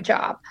part of my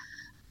job.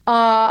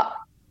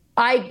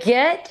 I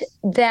get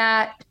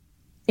that,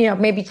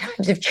 maybe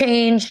times have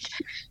changed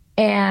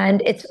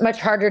and it's much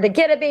harder to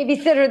get a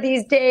babysitter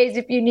these days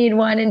if you need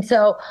one. And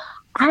so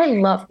I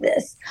love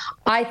this.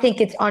 I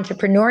think it's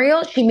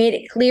entrepreneurial. She made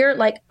it clear,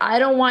 I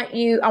want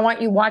you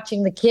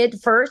watching the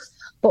kid first,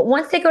 but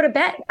once they go to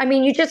bed,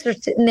 you just are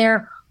sitting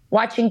there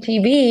watching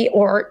TV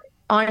or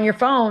on your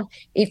phone.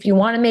 If you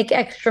want to make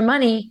extra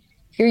money,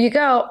 here you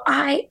go.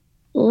 I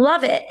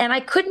love it. And I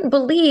couldn't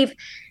believe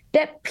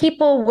that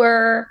people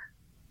were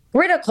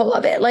critical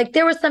of it.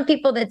 There were some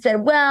people that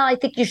said, well, I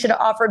think you should have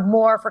offered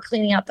more for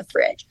cleaning out the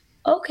fridge.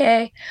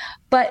 Okay.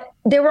 But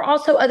there were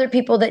also other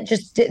people that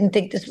just didn't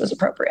think this was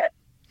appropriate.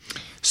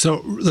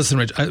 So listen,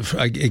 Rich,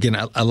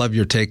 I love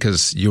your take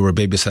because you were a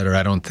babysitter.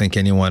 I don't think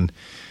anyone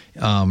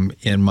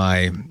in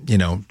my,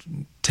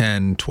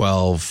 10,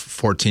 12,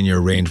 14-year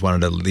range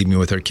wanted to leave me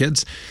with their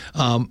kids.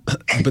 But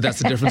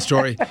that's a different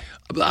story.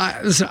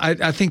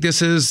 I think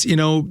this is,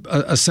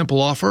 a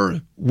simple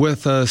offer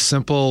with a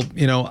simple,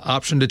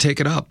 option to take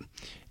it up.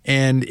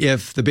 And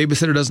if the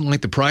babysitter doesn't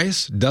like the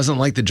price, doesn't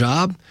like the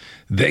job,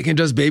 they can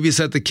just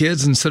babysit the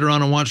kids and sit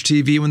around and watch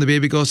TV when the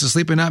baby goes to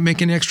sleep and not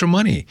make any extra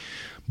money.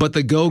 But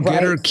the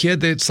go-getter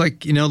kid, that's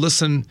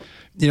listen,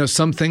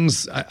 some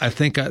things I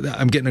think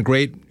I'm getting a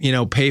great,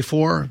 pay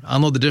for.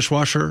 Unload the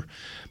dishwasher,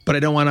 but I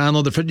don't want to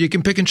unload the fridge. You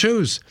can pick and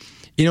choose.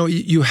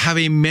 you have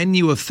a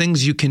menu of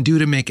things you can do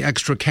to make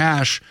extra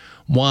cash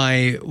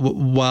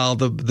while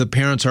the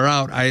parents are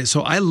out.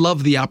 So I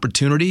love the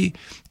opportunity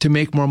to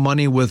make more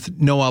money with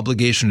no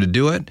obligation to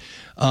do it.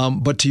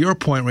 But to your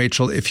point,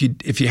 Rachel, if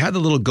you had the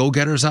little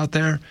go-getters out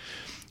there,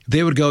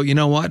 they would go, you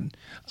know what?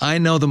 I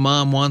know the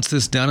mom wants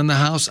this done in the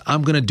house.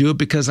 I'm going to do it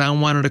because I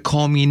want her to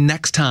call me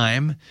next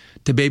time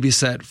to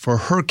babysit for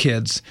her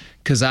kids,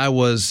 because I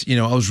was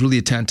really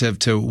attentive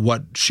to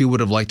what she would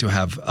have liked to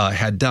have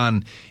had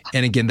done.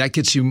 And again, that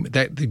gets you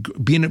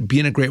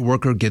being a great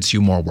worker gets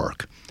you more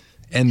work,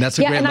 and that's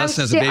a great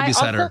lesson as a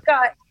babysitter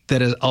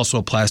that also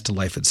applies to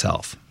life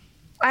itself.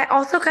 I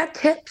also got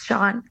tips,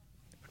 Sean.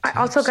 I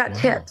also got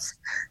tips.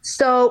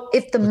 So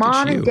if the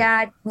mom and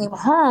dad came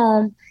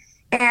home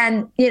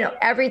and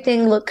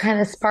everything looked kind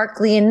of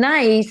sparkly and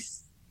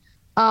nice,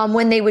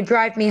 when they would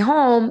drive me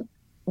home,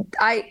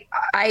 my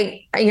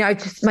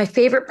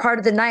favorite part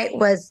of the night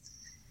was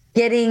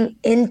getting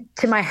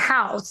into my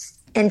house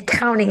and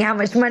counting how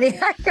much money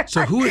I got.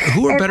 So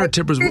who are better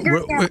tippers?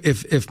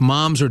 If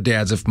moms or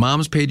dads, if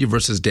moms paid you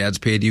versus dads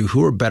paid you,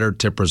 who are better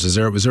tippers? Was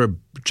there a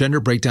gender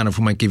breakdown of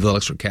who might give you a little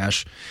extra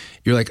cash?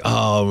 You're like,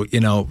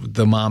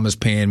 the mom is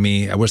paying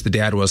me. I wish the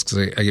dad was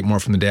because I get more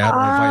from the dad, or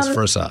vice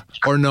versa,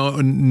 or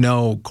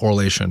no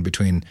correlation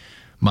between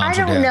moms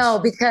or dads. I don't know,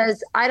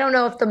 because I don't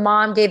know if the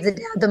mom gave the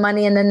dad the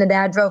money and then the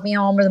dad drove me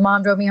home, or the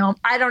mom drove me home.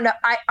 I don't know.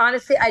 I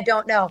honestly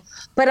don't know,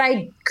 but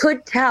I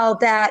could tell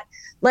that.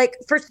 Like,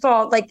 first of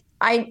all,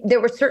 there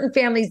were certain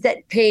families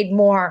that paid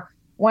more.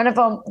 One of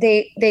them,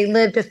 they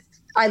lived.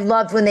 I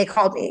loved when they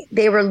called me.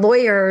 They were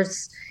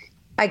lawyers.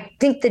 I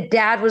think the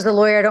dad was a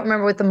lawyer. I don't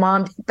remember what the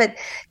mom, but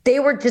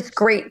they were just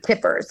great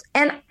tippers.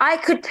 And I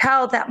could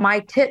tell that my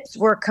tips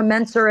were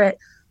commensurate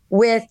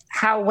with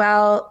how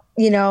well,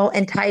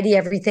 and tidy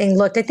everything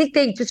looked. I think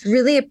they just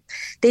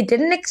they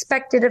didn't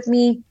expect it of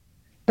me,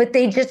 but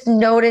they just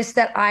noticed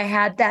that I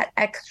had that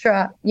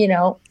extra,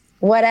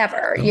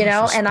 whatever,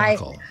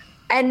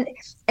 and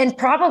and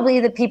probably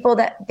the people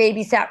that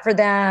babysat for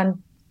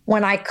them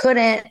when I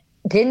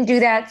didn't do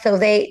that. So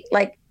they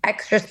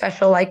extra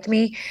special liked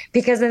me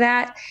because of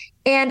that.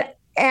 And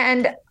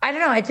I don't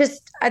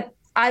know,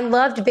 I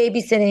loved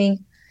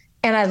babysitting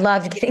and I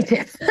loved getting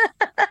tips.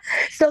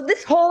 So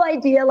this whole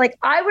idea,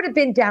 I would have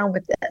been down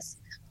with this.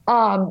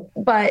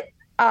 But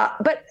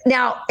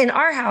now in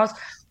our house,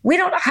 we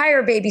don't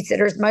hire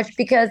babysitters much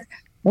because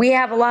we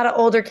have a lot of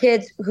older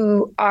kids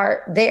who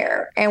are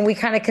there, and we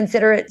kind of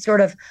consider it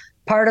sort of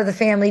part of the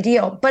family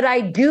deal. But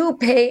I do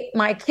pay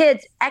my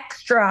kids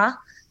extra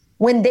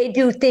when they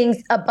do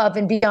things above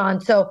and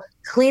beyond. So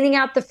cleaning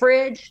out the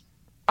fridge,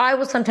 I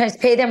will sometimes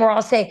pay them, or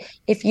I'll say,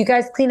 if you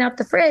guys clean out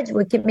the fridge,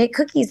 we can make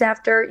cookies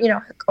after,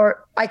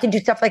 or I can do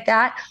stuff like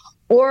that.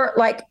 Or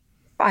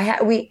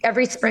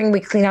every spring we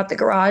clean out the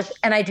garage,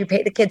 and I do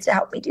pay the kids to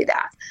help me do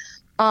that.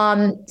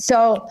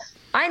 So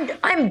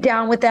I'm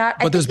down with that.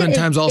 But there's been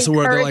times also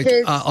where they're like,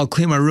 I'll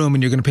clean my room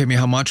and you're going to pay me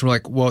how much? We're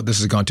like, well, this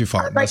has gone too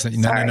far. No,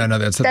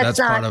 that's not,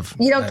 part of,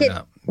 you don't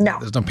get, no,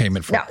 there's no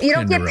payment for you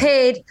don't get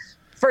paid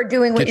for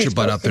doing what you're supposed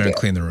to do. Get your butt up there and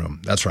clean the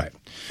room. That's right.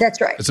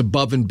 That's right. It's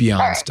above and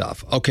beyond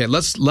stuff. Okay,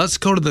 let's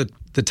go to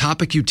the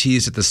topic you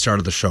teased at the start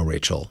of the show,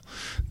 Rachel.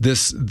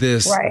 This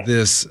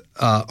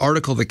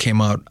article that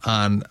came out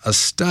on a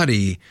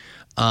study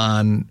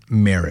on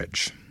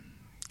marriage.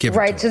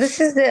 Right. So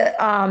this is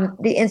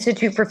the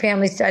Institute for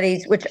Family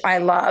Studies, which I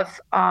love.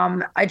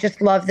 I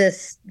just love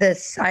this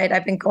site.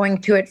 I've been going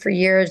to it for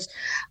years.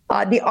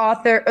 The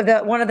author,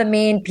 one of the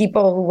main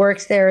people who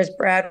works there is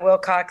Brad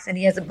Wilcox, and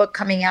he has a book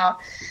coming out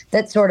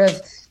that sort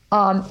of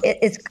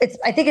it's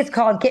I think it's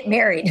called Get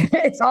Married.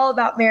 It's all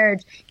about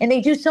marriage, and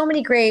they do so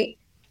many great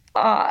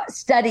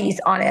studies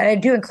on it. I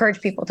do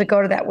encourage people to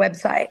go to that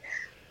website.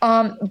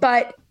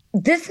 But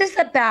this is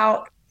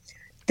about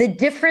the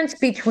difference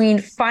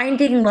between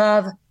finding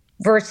love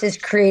versus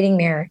creating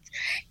marriage,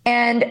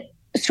 and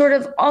sort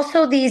of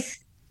also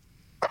these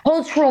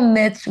cultural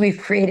myths we've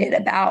created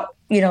about,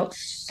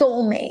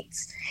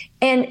 soulmates.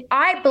 And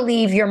I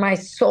believe you're my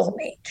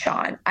soulmate,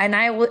 Sean. And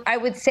I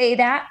would say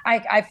that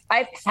I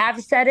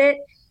have said it.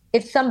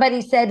 If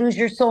somebody said, who's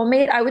your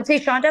soulmate, I would say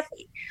Sean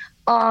Duffy,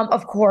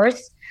 of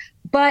course.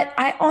 But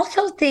I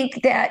also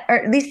think that, or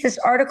at least this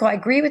article, I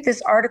agree with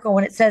this article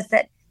when it says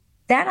that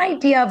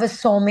idea of a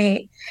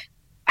soulmate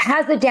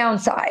has a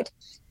downside.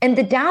 And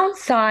the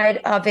downside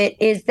of it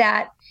is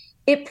that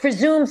it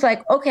presumes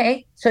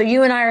okay, so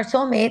you and I are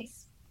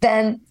soulmates,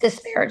 then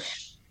this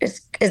marriage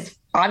is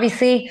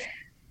obviously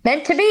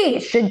meant to be.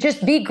 It should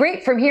just be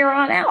great from here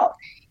on out.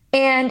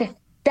 And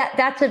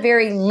that's a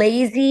very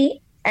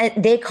lazy,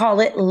 they call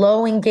it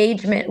low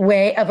engagement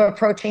way of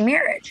approaching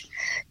marriage.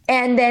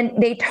 And then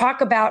they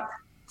talk about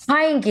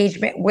high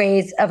engagement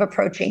ways of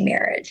approaching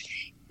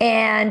marriage.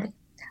 And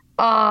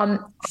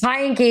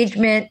high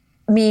engagement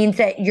means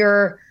that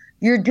you're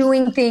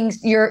doing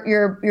things,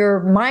 you're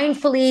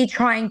mindfully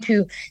trying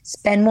to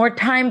spend more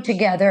time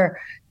together,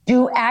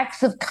 do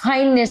acts of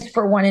kindness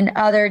for one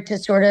another to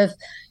sort of,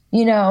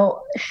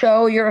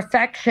 show your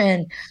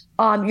affection.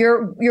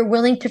 You're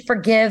willing to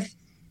forgive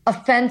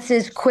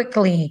offenses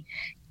quickly.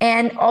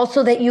 and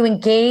also that you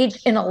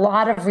engage in a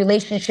lot of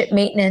relationship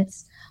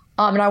maintenance.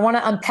 And I want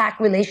to unpack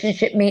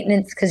relationship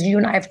maintenance because you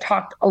and I have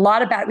talked a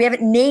lot about it. We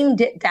haven't named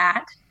it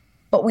that,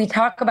 but we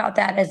talk about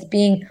that as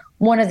being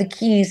one of the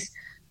keys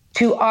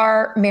to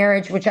our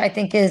marriage, which I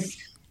think is,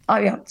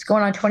 it's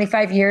going on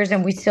 25 years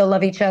and we still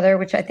love each other,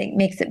 which I think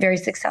makes it very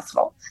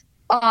successful.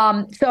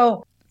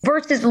 So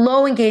versus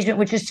low engagement,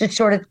 which is just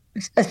sort of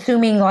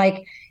assuming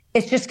like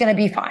it's just going to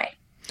be fine,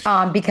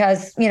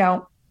 because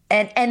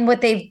and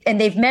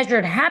they've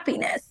measured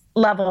happiness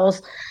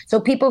levels.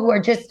 So people who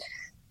are just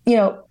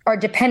are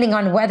depending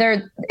on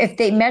whether if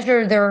they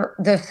measure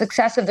the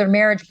success of their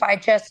marriage by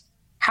just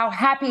how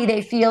happy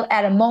they feel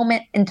at a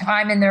moment in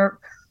time in their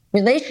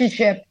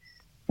relationship.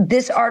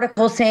 This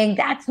article saying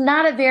that's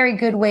not a very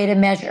good way to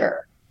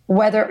measure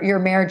whether your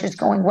marriage is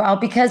going well,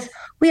 because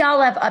we all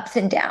have ups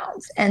and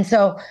downs. And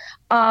so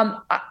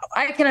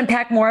I can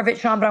unpack more of it,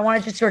 Sean, but I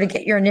want to just sort of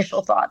get your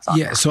initial thoughts on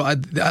that. So I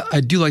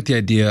do like the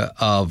idea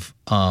of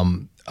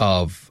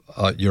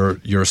your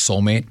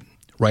soulmate,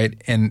 right?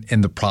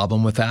 And the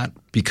problem with that,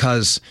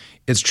 because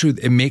it's true,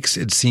 it makes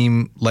it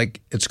seem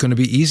like it's going to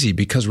be easy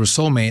because we're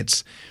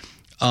soulmates.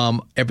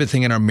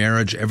 Everything in our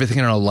marriage, everything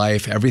in our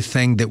life,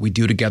 everything that we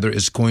do together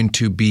is going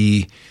to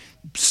be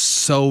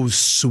so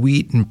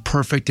sweet and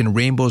perfect and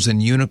rainbows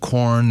and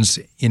unicorns,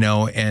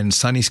 and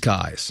sunny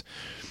skies.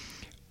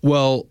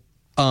 Well,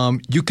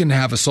 you can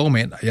have a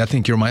soulmate. I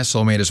think you're my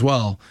soulmate as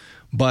well,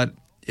 but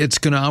it's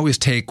going to always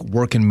take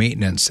work and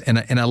maintenance. And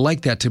I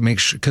like that to make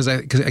sure, because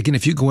again,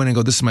 if you go in and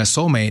go, this is my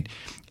soulmate,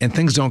 and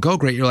things don't go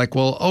great, you're like,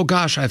 well, oh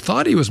gosh, I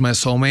thought he was my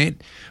soulmate,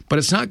 but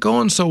it's not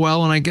going so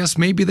well. And I guess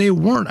maybe they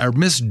weren't. I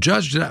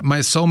misjudged it. My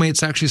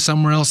soulmate's actually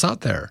somewhere else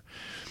out there.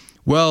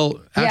 Well,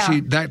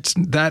 actually,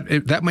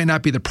 that might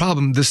not be the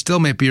problem. This still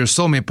might be your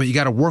soulmate, but you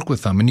got to work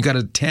with them and you got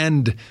to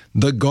tend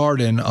the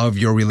garden of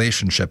your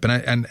relationship.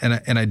 And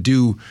I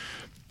do.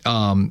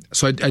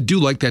 So I do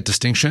like that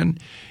distinction.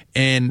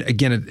 And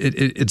again,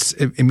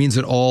 it means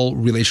that all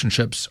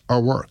relationships are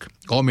work.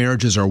 All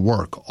marriages are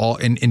work.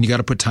 And you got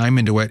to put time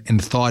into it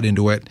and thought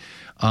into it.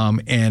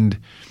 And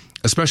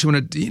especially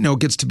when it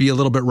gets to be a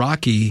little bit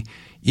rocky,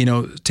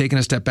 taking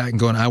a step back and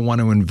going, I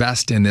want to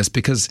invest in this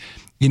because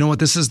you know what,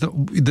 this is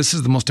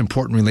the most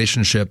important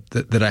relationship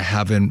that I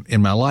have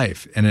in my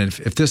life. And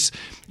if this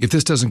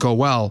doesn't go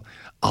well,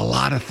 a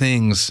lot of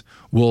things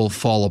will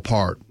fall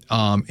apart.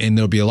 And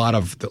there'll be a lot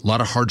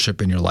of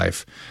hardship in your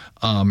life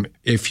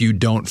if you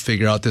don't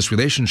figure out this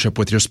relationship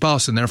with your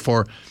spouse, and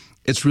therefore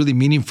it's really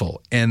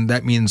meaningful. And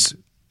that means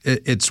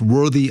it's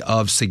worthy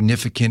of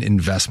significant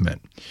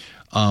investment.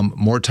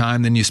 More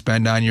time than you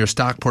spend on your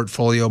stock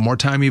portfolio, more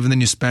time even than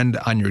you spend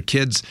on your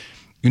kids.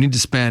 You need to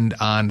spend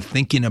on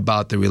thinking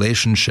about the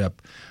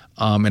relationship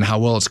and how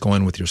well it's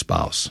going with your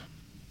spouse.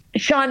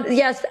 Sean,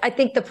 yes, I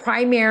think the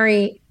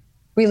primary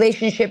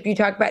relationship you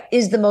talk about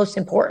is the most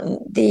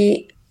important.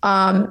 The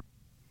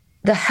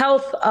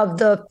health of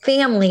the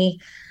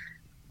family,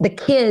 the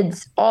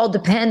kids all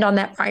depend on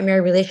that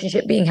primary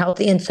relationship being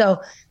healthy. And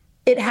so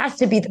it has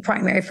to be the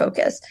primary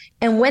focus.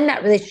 And when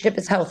that relationship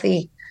is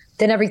healthy,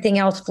 then everything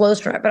else flows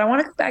from it. But I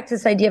want to go back to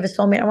this idea of a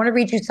soulmate. I want to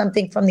read you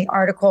something from the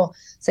article.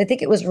 So I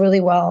think it was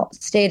really well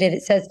stated.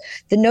 It says,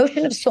 the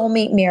notion of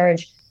soulmate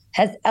marriage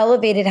has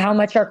elevated how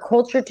much our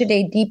culture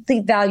today deeply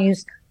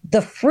values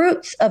the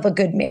fruits of a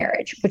good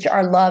marriage, which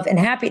are love and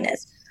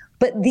happiness.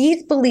 But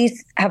these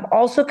beliefs have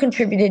also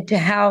contributed to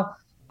how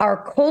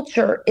our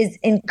culture is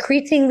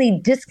increasingly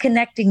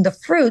disconnecting the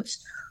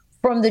fruits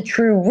from the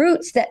true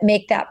roots that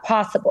make that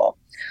possible.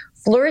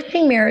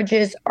 Flourishing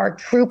marriages are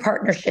true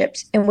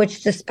partnerships in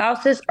which the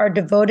spouses are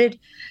devoted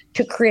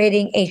to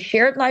creating a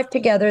shared life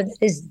together that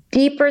is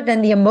deeper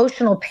than the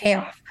emotional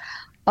payoff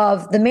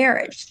of the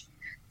marriage.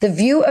 This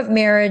view of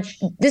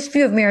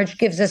marriage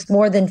gives us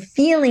more than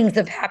feelings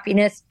of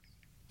happiness.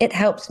 It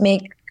helps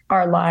make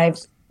our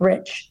lives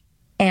rich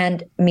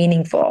and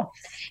meaningful.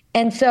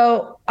 And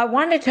so I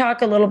want to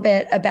talk a little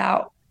bit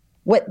about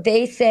what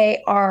they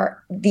say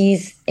are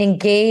these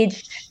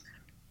engaged,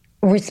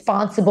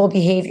 responsible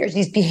behaviors,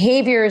 these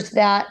behaviors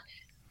that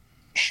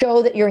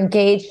show that you're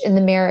engaged in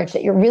the marriage,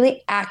 that you're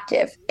really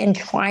active in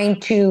trying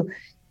to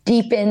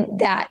deepen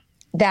that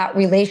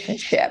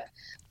relationship,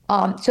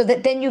 so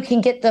that then you can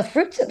get the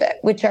fruits of it,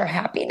 which are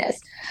happiness.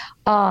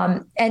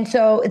 And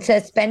so it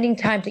says spending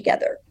time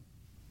together.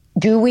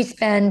 Do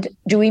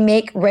we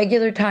make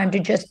regular time to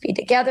just be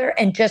together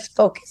and just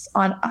focus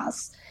on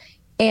us?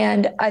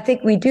 And I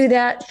think we do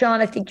that.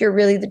 Sean, I think you're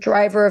really the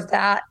driver of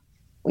that.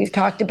 We've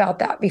talked about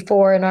that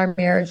before in our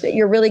marriage, that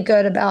you're really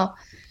good about,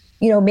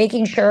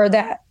 making sure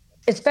that,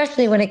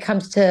 especially when it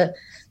comes to,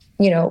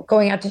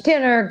 going out to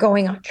dinner,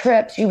 going on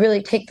trips, you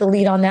really take the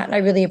lead on that. And I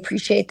really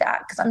appreciate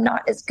that because I'm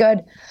not as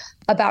good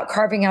about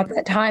carving out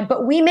that time.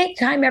 But we make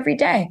time every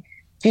day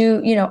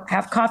to,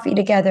 have coffee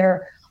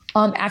together.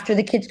 After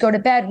the kids go to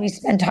bed, we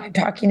spend time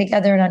talking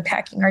together and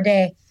unpacking our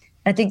day.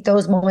 I think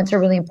those moments are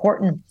really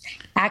important.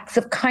 Acts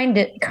of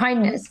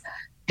kindness.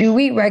 Do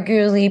we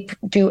regularly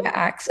do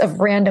acts of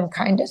random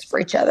kindness for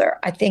each other?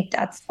 I think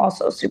that's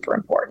also super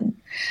important.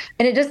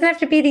 And it doesn't have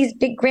to be these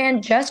big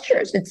grand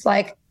gestures. It's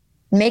like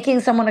making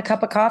someone a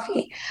cup of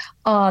coffee,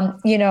 knowing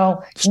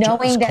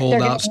that cold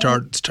they're out.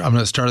 I'm going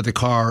to start the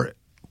car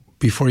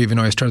before you even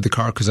know I started the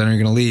car because I know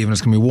you're going to leave and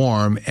it's going to be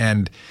warm.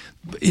 And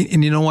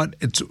you know what?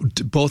 It's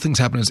both things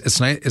happen. It's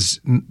nice. It's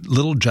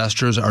little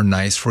gestures are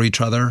nice for each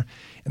other,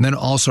 and then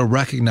also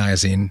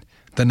recognizing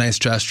the nice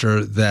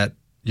gesture that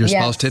your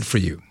spouse did for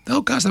you.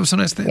 Oh gosh, that was so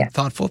nice,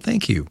 thoughtful.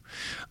 Thank you.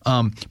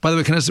 By the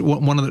way, can I say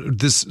one of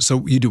this? So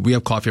we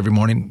have coffee every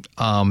morning.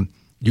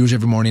 Usually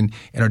every morning,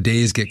 and our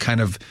days get kind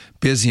of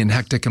busy and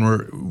hectic, and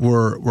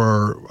we're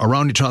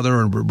around each other,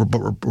 and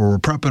we're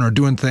prepping or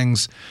doing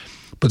things.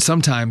 But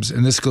sometimes,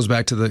 and this goes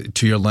back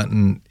to your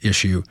Lenten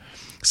issue,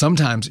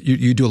 sometimes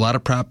you do a lot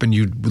of prep and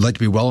you like to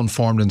be well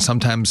informed, and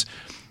sometimes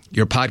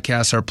your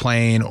podcasts are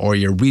playing or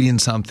you're reading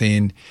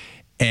something,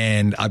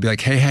 and I'll be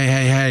like,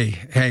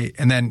 hey,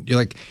 and then you're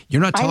like,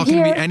 you're not talking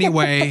to me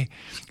anyway,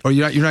 or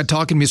you're not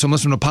talking to me, so I'm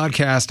listening to a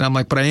podcast, and I'm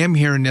like, but I am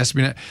here, and yes,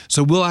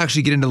 so we'll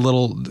actually get into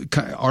little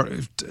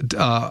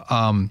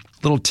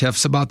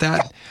tiffs about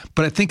that.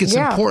 But I think it's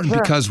important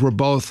because we're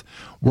both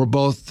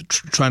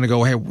trying to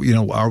go, hey,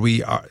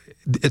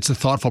 it's a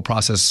thoughtful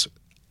process.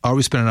 Are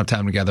we spending enough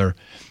time together?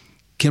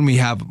 Can we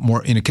have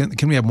more?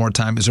 Can we have more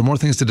time? Is there more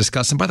things to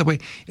discuss? And by the way,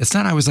 it's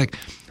not always like,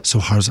 so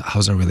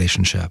how's our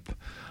relationship?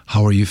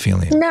 How are you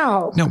feeling?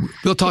 No.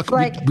 We'll talk.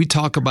 We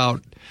talk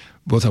about.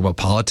 We'll talk about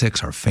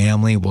politics, our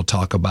family. We'll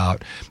talk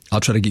about. I'll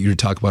try to get you to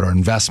talk about our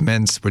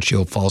investments, which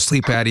you'll fall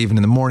asleep at even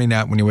in the morning.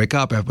 When you wake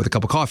up with a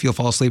cup of coffee, you'll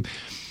fall asleep.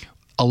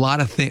 A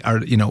lot of things are,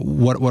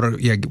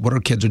 what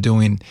our kids are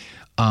doing,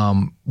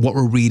 what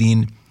we're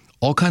reading,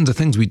 all kinds of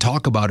things we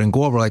talk about and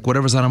go over, like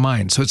whatever's on our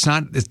mind. So it's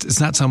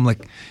not some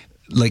like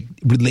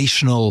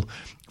relational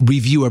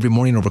review every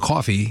morning over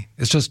coffee.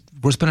 It's just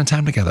we're spending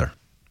time together,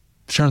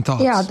 sharing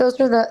thoughts. Yeah,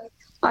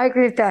 I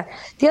agree with that.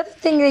 The other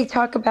thing they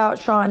talk about,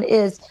 Sean,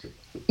 is,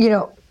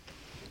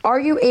 are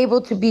you able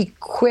to be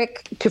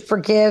quick to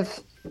forgive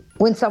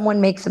when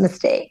someone makes a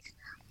mistake,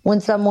 when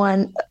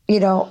someone,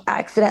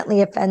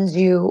 accidentally offends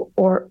you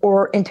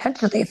or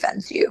intentionally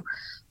offends you?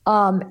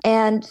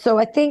 And so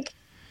I think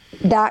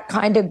that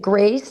kind of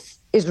grace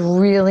is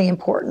really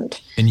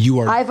important. And you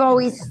are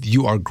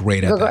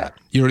great at that.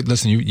 You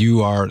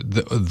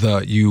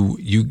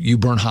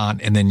burn hot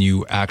and then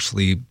you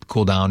actually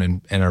cool down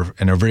and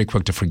are very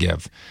quick to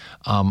forgive.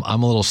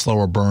 I'm a little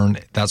slower burn.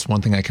 That's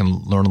one thing I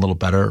can learn a little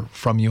better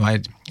from you.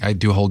 I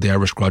do hold the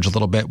Irish grudge a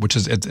little bit, which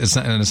is it's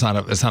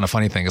not a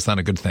funny thing. It's not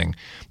a good thing.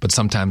 But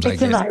sometimes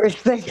it's an Irish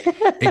thing.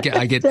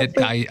 I get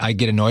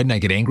annoyed and I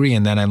get angry,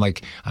 and then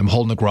I'm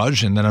holding a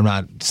grudge, and then I'm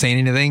not saying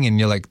anything, and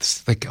you're like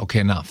okay,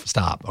 enough,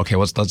 stop. Okay,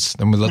 let's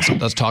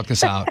talk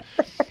this out.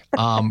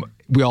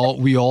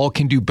 We all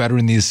can do better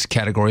in these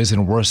categories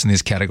and worse in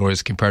these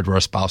categories compared to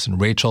our spouse.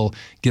 And Rachel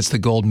gets the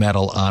gold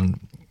medal on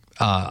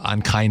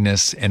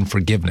kindness and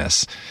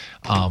forgiveness,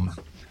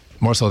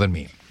 more so than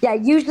me. Yeah,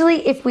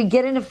 usually if we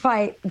get in a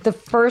fight, the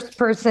first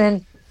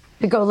person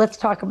to go, let's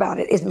talk about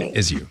it, is me.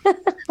 Is you.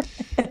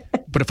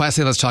 But if I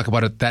say let's talk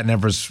about it, that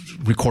never is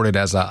recorded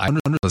as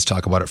let's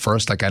talk about it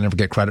first. Like I never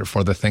get credit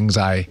for the things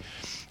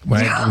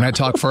when I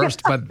talk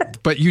first.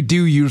 But you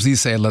do usually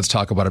say let's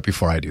talk about it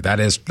before I do. That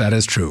is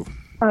true.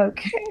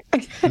 Okay. Do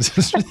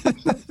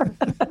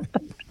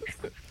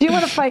you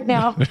want to fight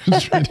now? You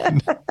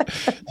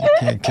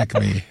can't kick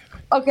me.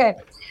 Okay.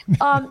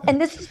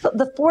 And this is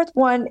the fourth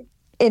one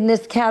in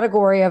this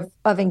category of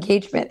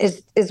engagement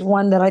is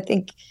one that I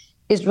think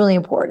is really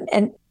important.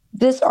 And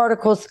this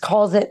article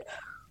calls it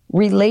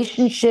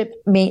relationship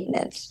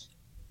maintenance.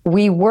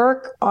 We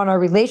work on our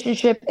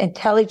relationship and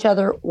tell each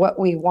other what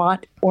we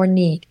want or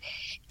need.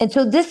 And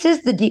so this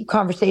is the deep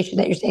conversation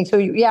that you're saying. So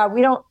yeah,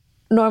 we don't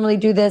normally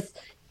do this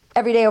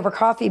every day over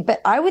coffee,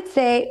 but I would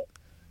say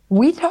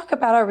we talk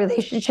about our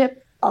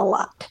relationship a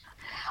lot.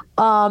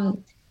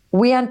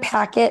 We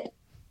unpack it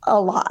a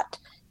lot.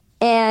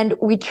 And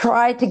we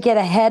try to get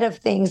ahead of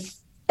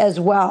things as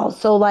well.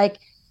 So like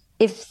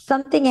if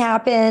something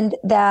happened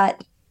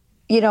that,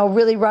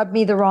 really rubbed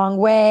me the wrong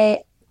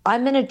way,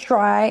 I'm going to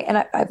try,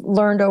 and I've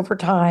learned over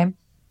time,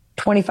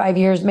 25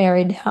 years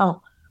married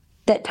now,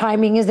 that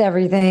timing is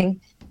everything.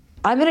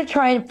 I'm going to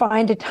try and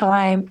find a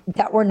time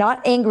that we're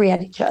not angry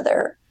at each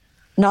other,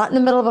 not in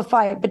the middle of a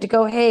fight, but to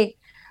go, hey,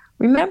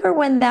 remember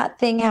when that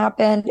thing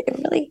happened?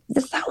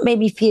 This is how it made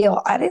me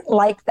feel. I didn't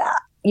like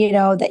that,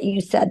 that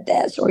you said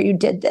this or you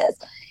did this.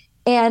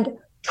 And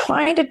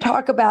trying to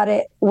talk about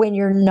it when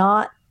you're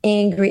not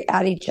angry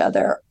at each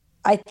other,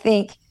 I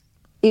think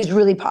is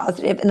really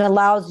positive and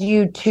allows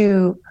you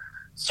to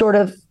sort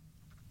of,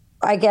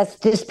 I guess,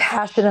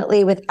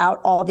 dispassionately,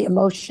 without all the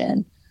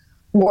emotion,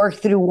 work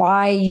through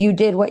why you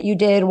did what you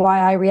did, why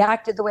I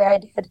reacted the way I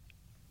did.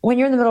 When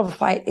you're in the middle of a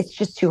fight, it's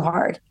just too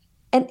hard.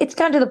 And it's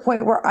gotten to the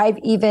point where I've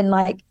even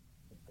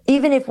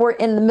if we're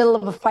in the middle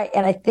of a fight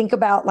and I think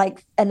about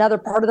like another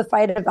part of the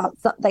fight about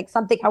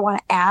something I want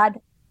to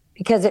add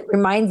because it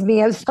reminds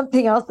me of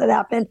something else that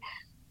happened,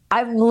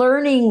 I'm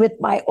learning with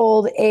my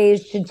old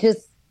age to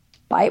just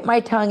bite my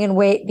tongue and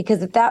wait,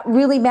 because if that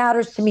really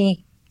matters to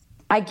me,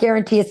 I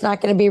guarantee it's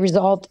not going to be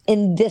resolved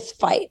in this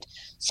fight.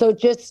 So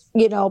just,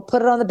 put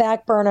it on the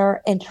back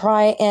burner and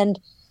try and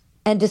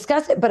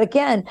discuss it. But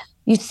again,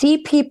 you see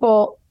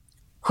people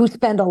who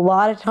spend a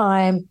lot of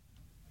time,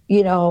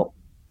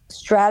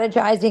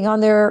 strategizing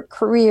on their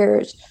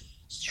careers,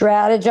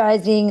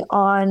 strategizing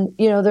on,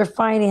 their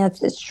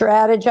finances,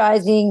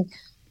 strategizing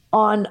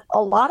on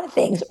a lot of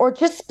things, or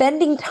just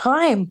spending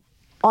time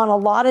on a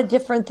lot of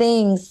different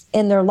things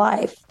in their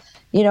life.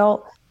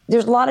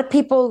 There's a lot of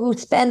people who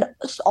spend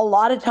a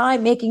lot of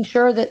time making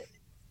sure that,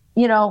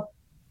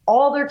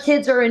 all their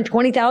kids are in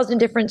 20,000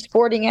 different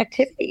sporting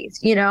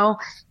activities,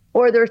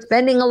 or they're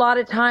spending a lot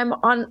of time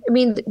on,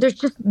 there's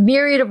just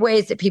myriad of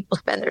ways that people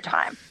spend their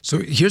time. So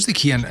here's the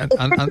key. It's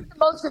the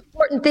most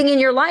important thing in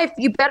your life.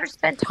 You better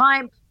spend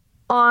time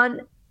on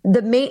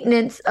the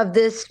maintenance of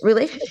this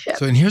relationship.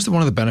 So, and here's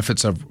one of the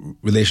benefits of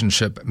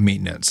relationship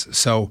maintenance.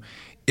 So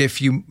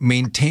if you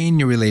maintain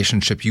your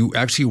relationship, you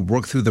actually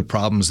work through the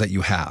problems that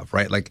you have,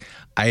 right? Like,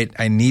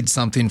 I need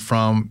something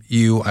from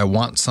you. I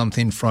want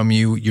something from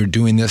you. You're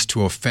doing this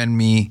to offend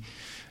me.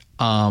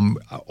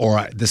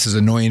 Or this is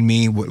annoying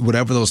me,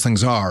 whatever those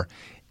things are.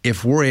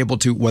 If we're able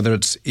to, whether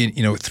it's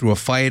through a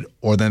fight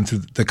or then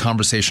through the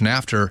conversation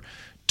after,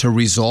 to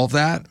resolve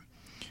that,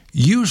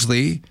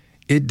 usually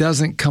it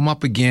doesn't come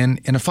up again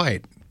in a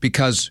fight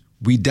because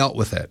we dealt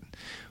with it.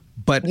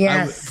 But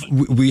yes.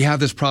 We have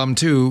this problem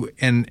too,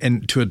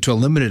 and to a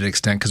limited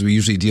extent because we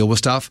usually deal with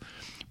stuff.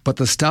 But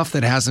the stuff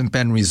that hasn't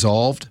been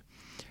resolved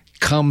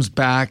comes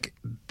back.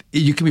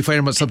 You can be fighting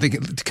about something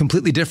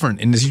completely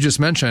different. And as you just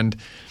mentioned,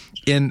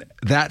 in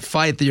that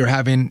fight that you're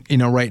having,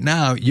 right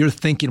now, you're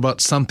thinking about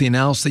something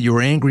else that you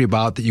were angry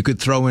about that you could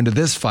throw into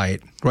this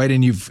fight, right?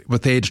 And you've,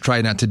 with age,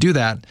 tried not to do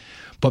that.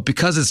 But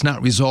because it's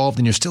not resolved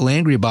and you're still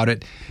angry about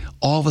it,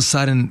 all of a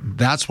sudden,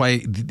 that's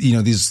why,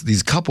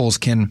 these couples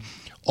can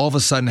all of a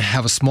sudden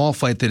have a small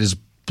fight that is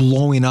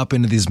blowing up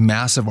into these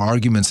massive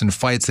arguments and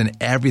fights and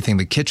everything.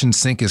 The kitchen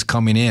sink is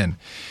coming in,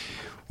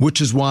 which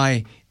is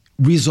why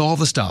resolve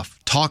the stuff,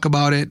 talk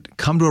about it,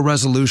 come to a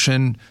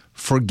resolution,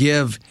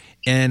 forgive,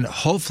 and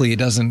hopefully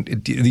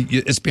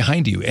it's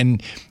behind you.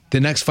 And the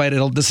next fight,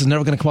 this is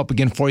never going to come up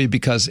again for you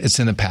because it's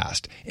in the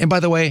past. And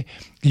by the way,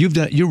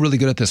 you're really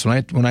good at this.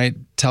 When I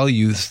tell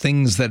you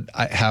things that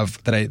I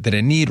have that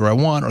I need or I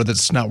want or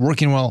that's not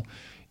working well,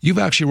 you've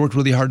actually worked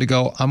really hard to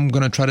go, I'm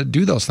going to try to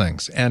do those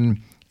things.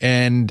 And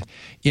to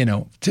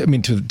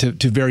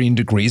varying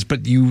degrees,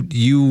 but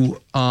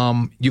you've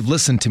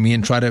listened to me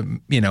and try to,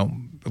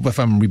 if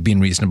I'm being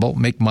reasonable,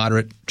 make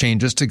moderate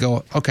changes to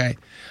go, okay,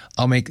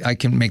 I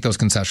can make those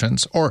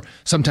concessions. Or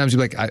sometimes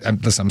you're like,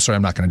 listen, I'm sorry,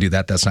 I'm not going to do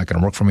that. That's not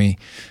going to work for me.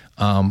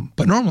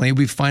 But normally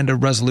we find a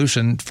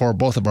resolution for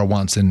both of our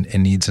wants and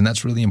needs. And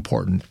that's really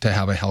important to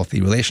have a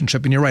healthy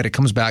relationship. And you're right. It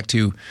comes back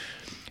to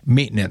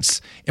maintenance.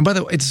 And by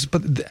the way,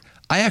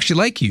 I actually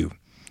like you.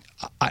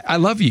 I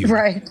love you.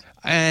 Right.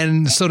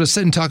 And so to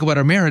sit and talk about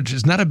our marriage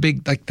is not a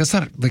big, that's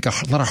not like a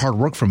lot of hard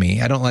work for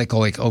me. I don't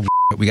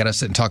we got to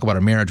sit and talk about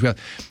our marriage.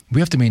 We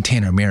have to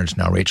maintain our marriage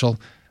now, Rachel.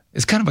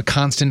 It's kind of a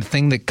constant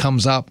thing that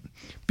comes up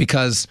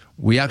because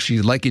we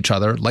actually like each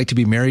other, like to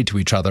be married to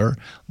each other.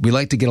 We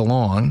like to get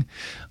along.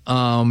 We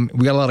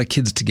got a lot of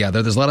kids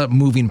together. There's a lot of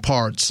moving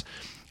parts.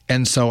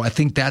 And so I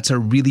think that's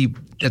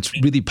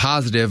really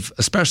positive,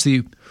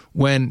 especially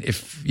when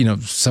if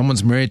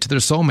someone's married to their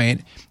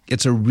soulmate,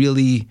 it's a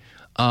really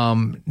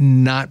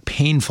not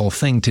painful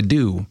thing to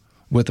do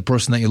with the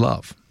person that you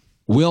love.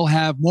 We'll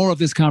have more of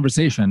this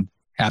conversation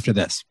after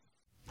this.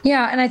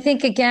 Yeah. And I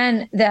think,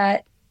 again,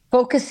 that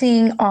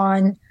focusing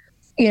on,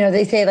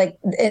 they say, like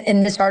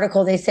in this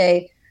article, they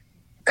say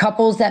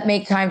couples that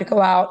make time to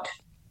go out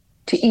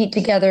to eat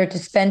together, to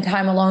spend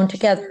time alone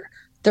together,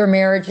 their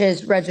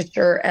marriages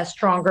register as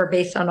stronger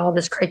based on all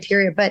this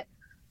criteria.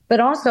 But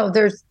also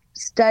there's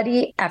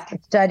study after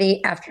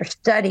study after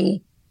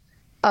study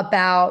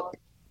about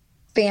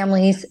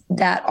families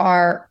that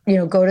are,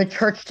 go to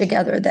church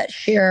together, that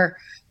share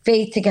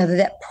faith together,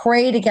 that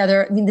pray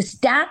together. The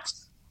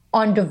stats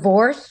on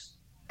divorce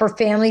for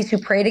families who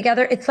pray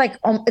together, it's like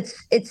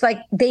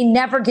they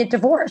never get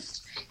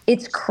divorced.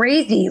 It's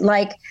crazy.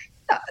 Like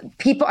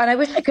people, and I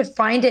wish I could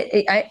find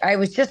it. I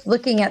was just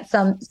looking at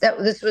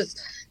this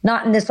was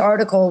not in this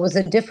article, it was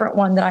a different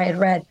one that I had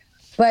read.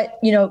 But,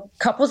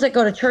 couples that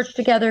go to church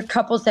together,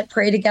 couples that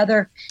pray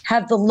together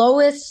have the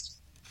lowest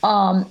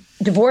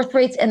divorce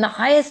rates and the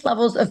highest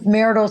levels of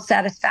marital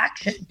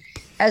satisfaction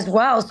as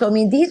well. So,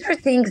 these are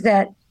things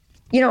that,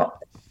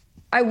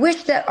 I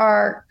wish that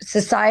our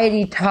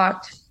society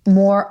talked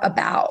more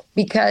about,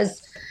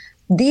 because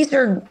these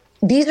are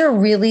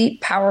really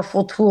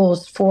powerful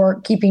tools for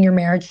keeping your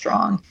marriage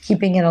strong,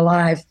 keeping it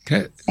alive.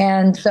 Okay.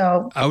 And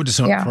so I would just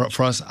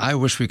for us, I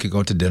wish we could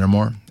go to dinner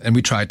more, and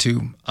we try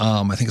to.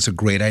 I think it's a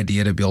great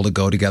idea to be able to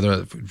go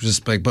together.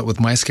 But with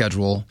my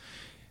schedule,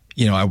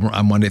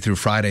 I'm Monday through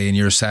Friday, and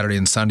you're Saturday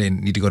and Sunday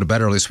and need to go to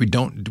bed early. So we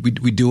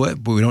do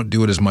it, but we don't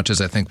do it as much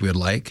as I think we would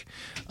like.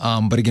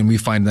 But again, we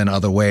find then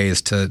other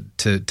ways to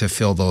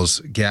fill those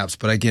gaps.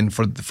 But again,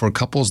 for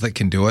couples that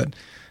can do it,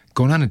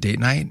 going on a date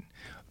night,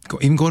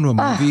 Even going to a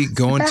movie,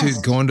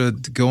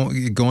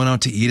 going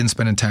out to eat and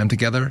spending time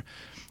together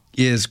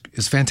is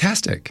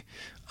fantastic,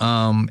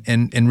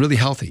 and really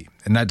healthy.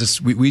 And not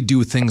just we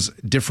do things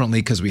differently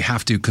because we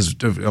have to because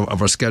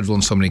of our schedule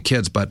and so many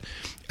kids. But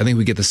I think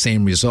we get the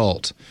same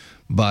result.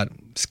 But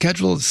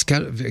schedule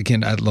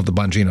again. I love the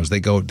Bonginos.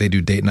 They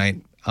do date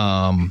night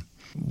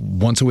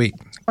once a week.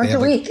 Once a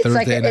week.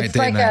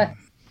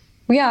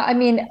 Yeah. I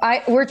mean,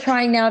 we're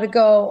trying now to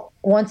go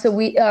once a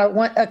week,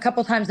 a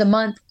couple times a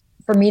month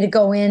for me to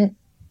go in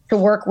to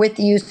work with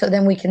you. So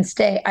then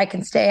I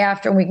can stay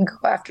after and we can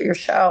go after your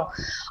show.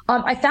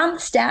 I found the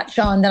stat,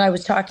 Sean, that I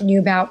was talking to you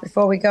about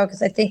before we go,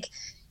 because I think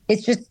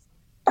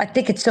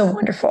it's so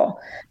wonderful.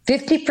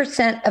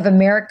 50% of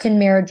American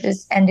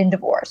marriages end in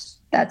divorce.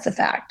 That's a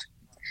fact.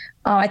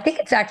 I think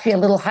it's actually a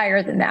little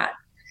higher than that.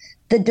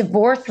 The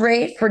divorce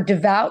rate for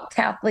devout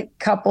Catholic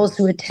couples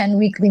who attend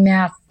weekly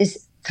mass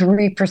is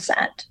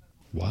 3%.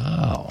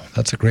 Wow,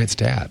 that's a great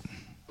stat.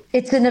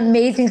 It's an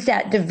amazing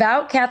stat.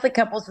 Devout Catholic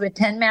couples who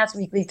attend mass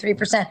weekly,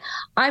 3%.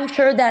 I'm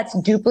sure that's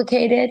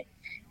duplicated,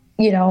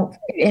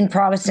 in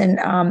Protestant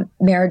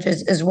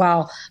marriages as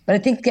well. But I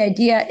think the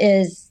idea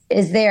is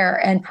there,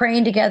 and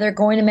praying together,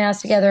 going to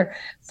mass together,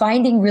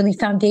 finding really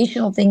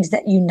foundational things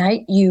that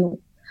unite you.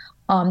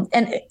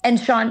 And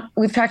Sean,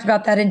 we've talked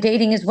about that in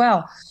dating as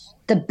well.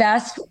 The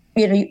best,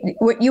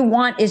 what you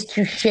want is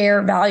to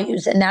share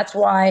values. And that's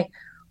why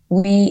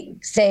we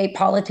say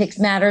politics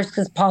matters,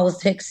 because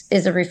politics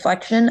is a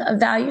reflection of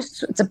values.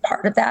 So it's a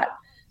part of that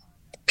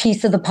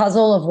piece of the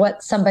puzzle of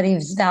what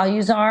somebody's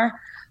values are.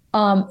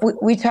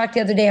 We talked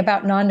the other day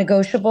about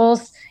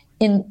non-negotiables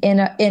in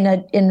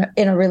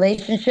a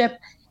relationship.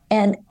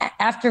 And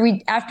after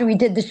we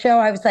did the show,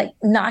 I was like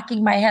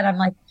knocking my head. I'm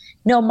like,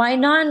 no, my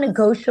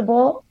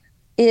non-negotiable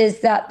is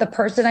that the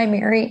person I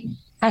marry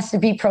has to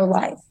be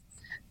pro-life,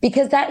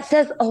 because that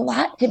says a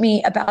lot to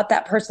me about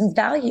that person's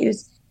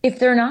values if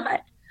they're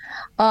not.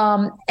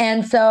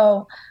 And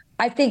so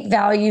I think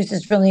values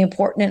is really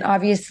important. And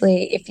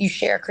obviously, if you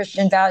share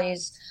Christian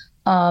values,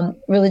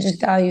 religious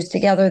values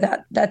together,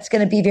 that's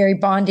going to be very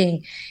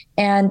bonding.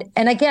 And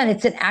again,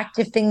 it's an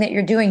active thing that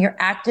you're doing. You're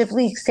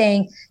actively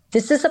saying,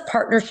 this is a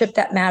partnership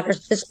that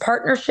matters. This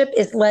partnership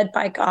is led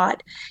by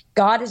God.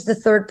 God is the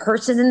third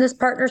person in this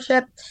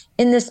partnership,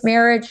 in this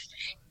marriage.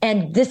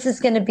 And this is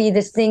going to be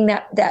this thing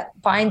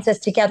that binds us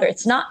together.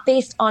 It's not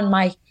based on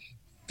my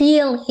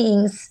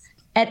feelings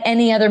at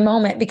any other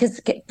moment, because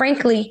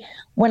frankly,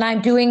 when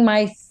I'm doing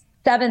my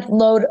 7th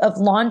load of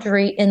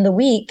laundry in the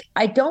week,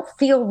 I don't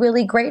feel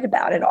really great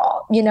about it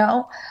all,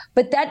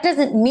 but that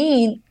doesn't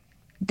mean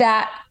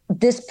that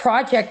this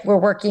project we're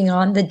working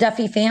on, the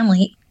Duffy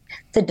family,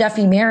 the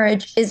Duffy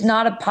marriage, is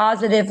not a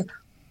positive,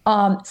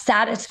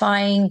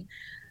 satisfying,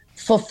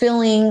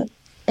 fulfilling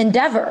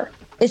endeavor.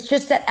 It's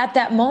just that at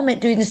that moment,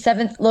 doing the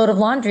 7th load of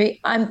laundry,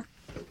 I'm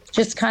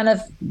just kind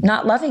of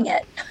not loving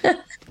it.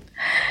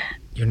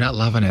 You're not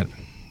loving it.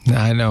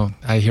 I know.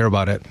 I hear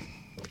about it.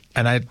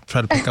 And I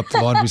try to pick up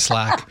the laundry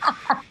slack.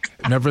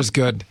 Never as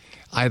good.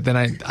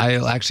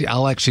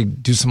 I'll actually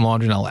do some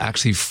laundry and I'll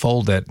actually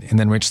fold it. And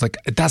then Rachel's like,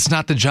 that's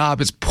not the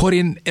job. It's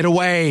putting it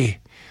away.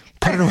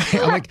 Put it away.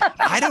 I'm like,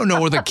 I don't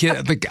know where the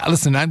kid,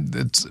 listen, I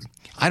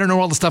don't know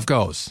where all the stuff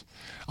goes.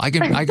 I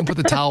can put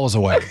the towels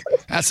away.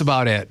 That's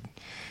about it.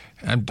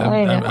 I'm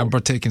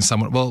partaking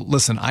somewhat. Well,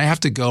 listen, I have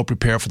to go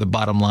prepare for the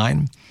bottom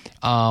line.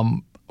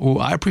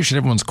 I appreciate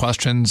everyone's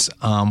questions.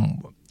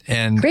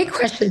 And great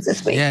questions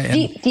this week. Yeah,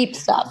 deep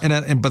stuff.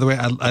 And by the way,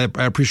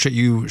 I appreciate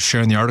you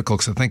sharing the article,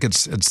 because I think it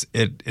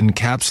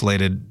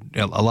encapsulated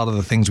a lot of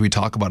the things we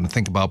talk about and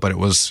think about, but it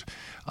was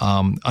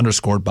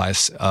underscored by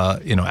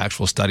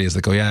actual studies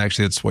that go, yeah,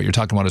 actually, it's what you're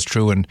talking about is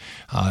true, and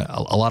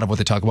a lot of what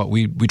they talk about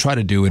we try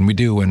to do, and we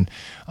do, and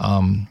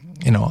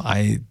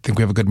I think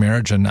we have a good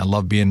marriage, and I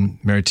love being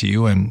married to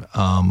you, and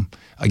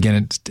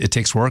again, it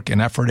takes work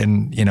and effort,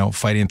 and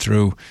fighting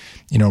through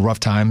rough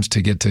times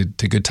to get to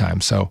good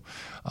times. So.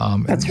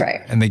 That's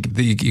right. And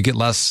you get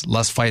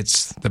less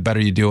fights the better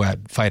you do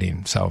at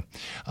fighting. So,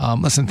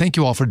 listen, thank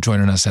you all for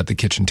joining us at the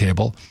kitchen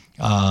table.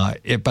 By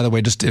the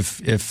way, just if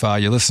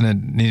you're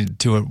listening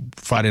to it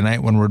Friday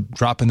night when we're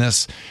dropping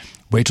this,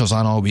 Rachel's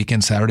on all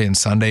weekend, Saturday and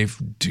Sunday,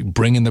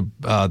 bringing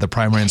the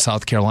primary in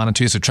South Carolina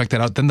to you. So check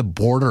that out. Then the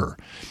border.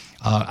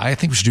 I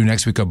think we should do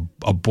next week a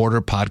border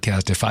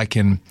podcast. If I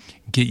can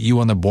get you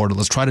on the border,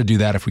 let's try to do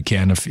that if we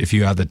can. If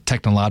you have the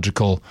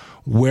technological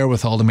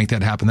wherewithal to make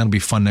that happen, that'll be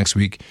fun next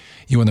week.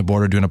 You on the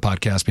border doing a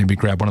podcast, maybe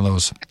grab one of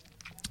those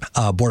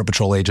Border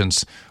Patrol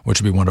agents,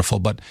 which would be wonderful.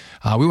 But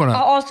we want to...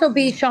 I'll also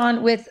be,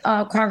 Sean, with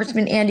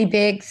Congressman Andy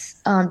Biggs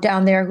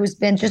down there, who's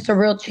been just a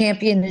real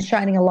champion and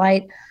shining a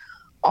light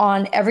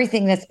on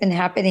everything that's been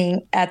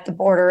happening at the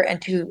border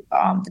and to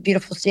the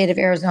beautiful state of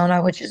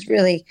Arizona, which is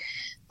really...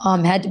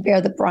 had to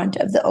bear the brunt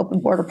of the open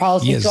border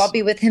policy. Yes. So I'll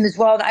be with him as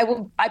well.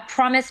 I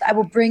promise I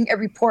will bring a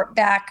report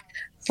back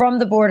from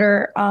the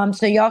border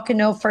so y'all can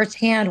know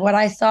firsthand what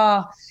I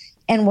saw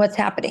and what's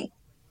happening.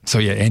 So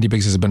yeah, Andy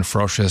Biggs has been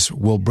ferocious.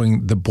 We'll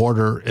bring the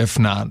border, if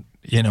not,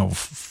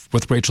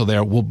 with Rachel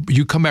there,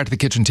 you come back to the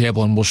kitchen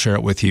table and we'll share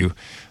it with you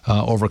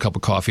over a cup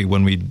of coffee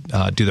when we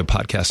do the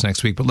podcast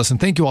next week. But listen,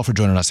 thank you all for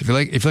joining us. If you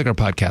like our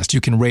podcast,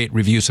 you can rate,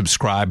 review,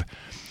 subscribe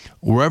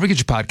wherever you get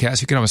your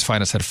podcasts. You can always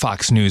find us at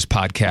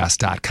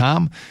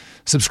foxnewspodcast.com.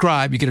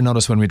 Subscribe. You get a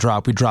notice when we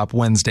drop. We drop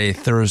Wednesday,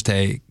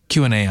 Thursday,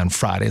 Q&A on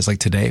Fridays like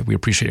today. We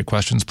appreciate your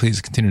questions.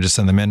 Please continue to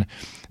send them in.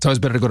 It's always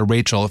better to go to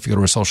Rachel if you go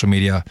to her social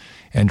media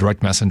and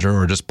direct messenger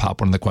or just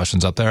pop one of the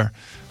questions up there.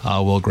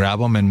 We'll grab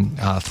them and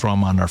throw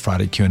them on our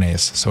Friday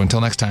Q&As. So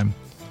until next time,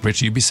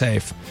 Rachel, you be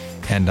safe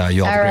and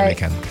you'll have a great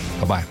weekend.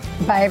 Bye-bye.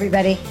 Bye,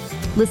 everybody.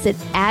 Listen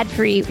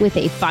ad-free with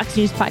a Fox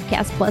News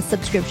Podcast Plus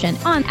subscription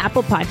on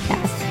Apple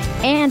Podcasts.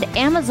 And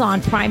Amazon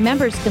Prime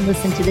members can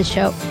listen to the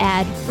show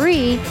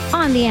ad-free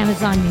on the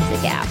Amazon Music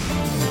app.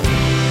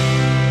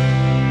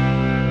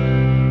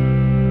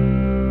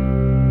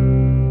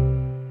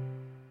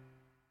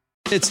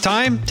 It's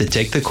time to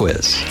take the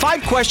quiz.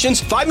 5 questions,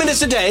 5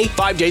 minutes a day,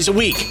 5 days a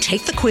week.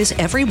 Take the quiz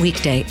every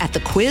weekday at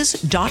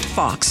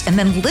thequiz.fox and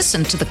then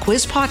listen to the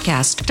quiz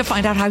podcast to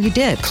find out how you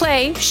did.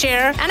 Play,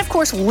 share, and of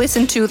course,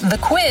 listen to the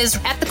quiz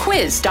at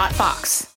thequiz.fox.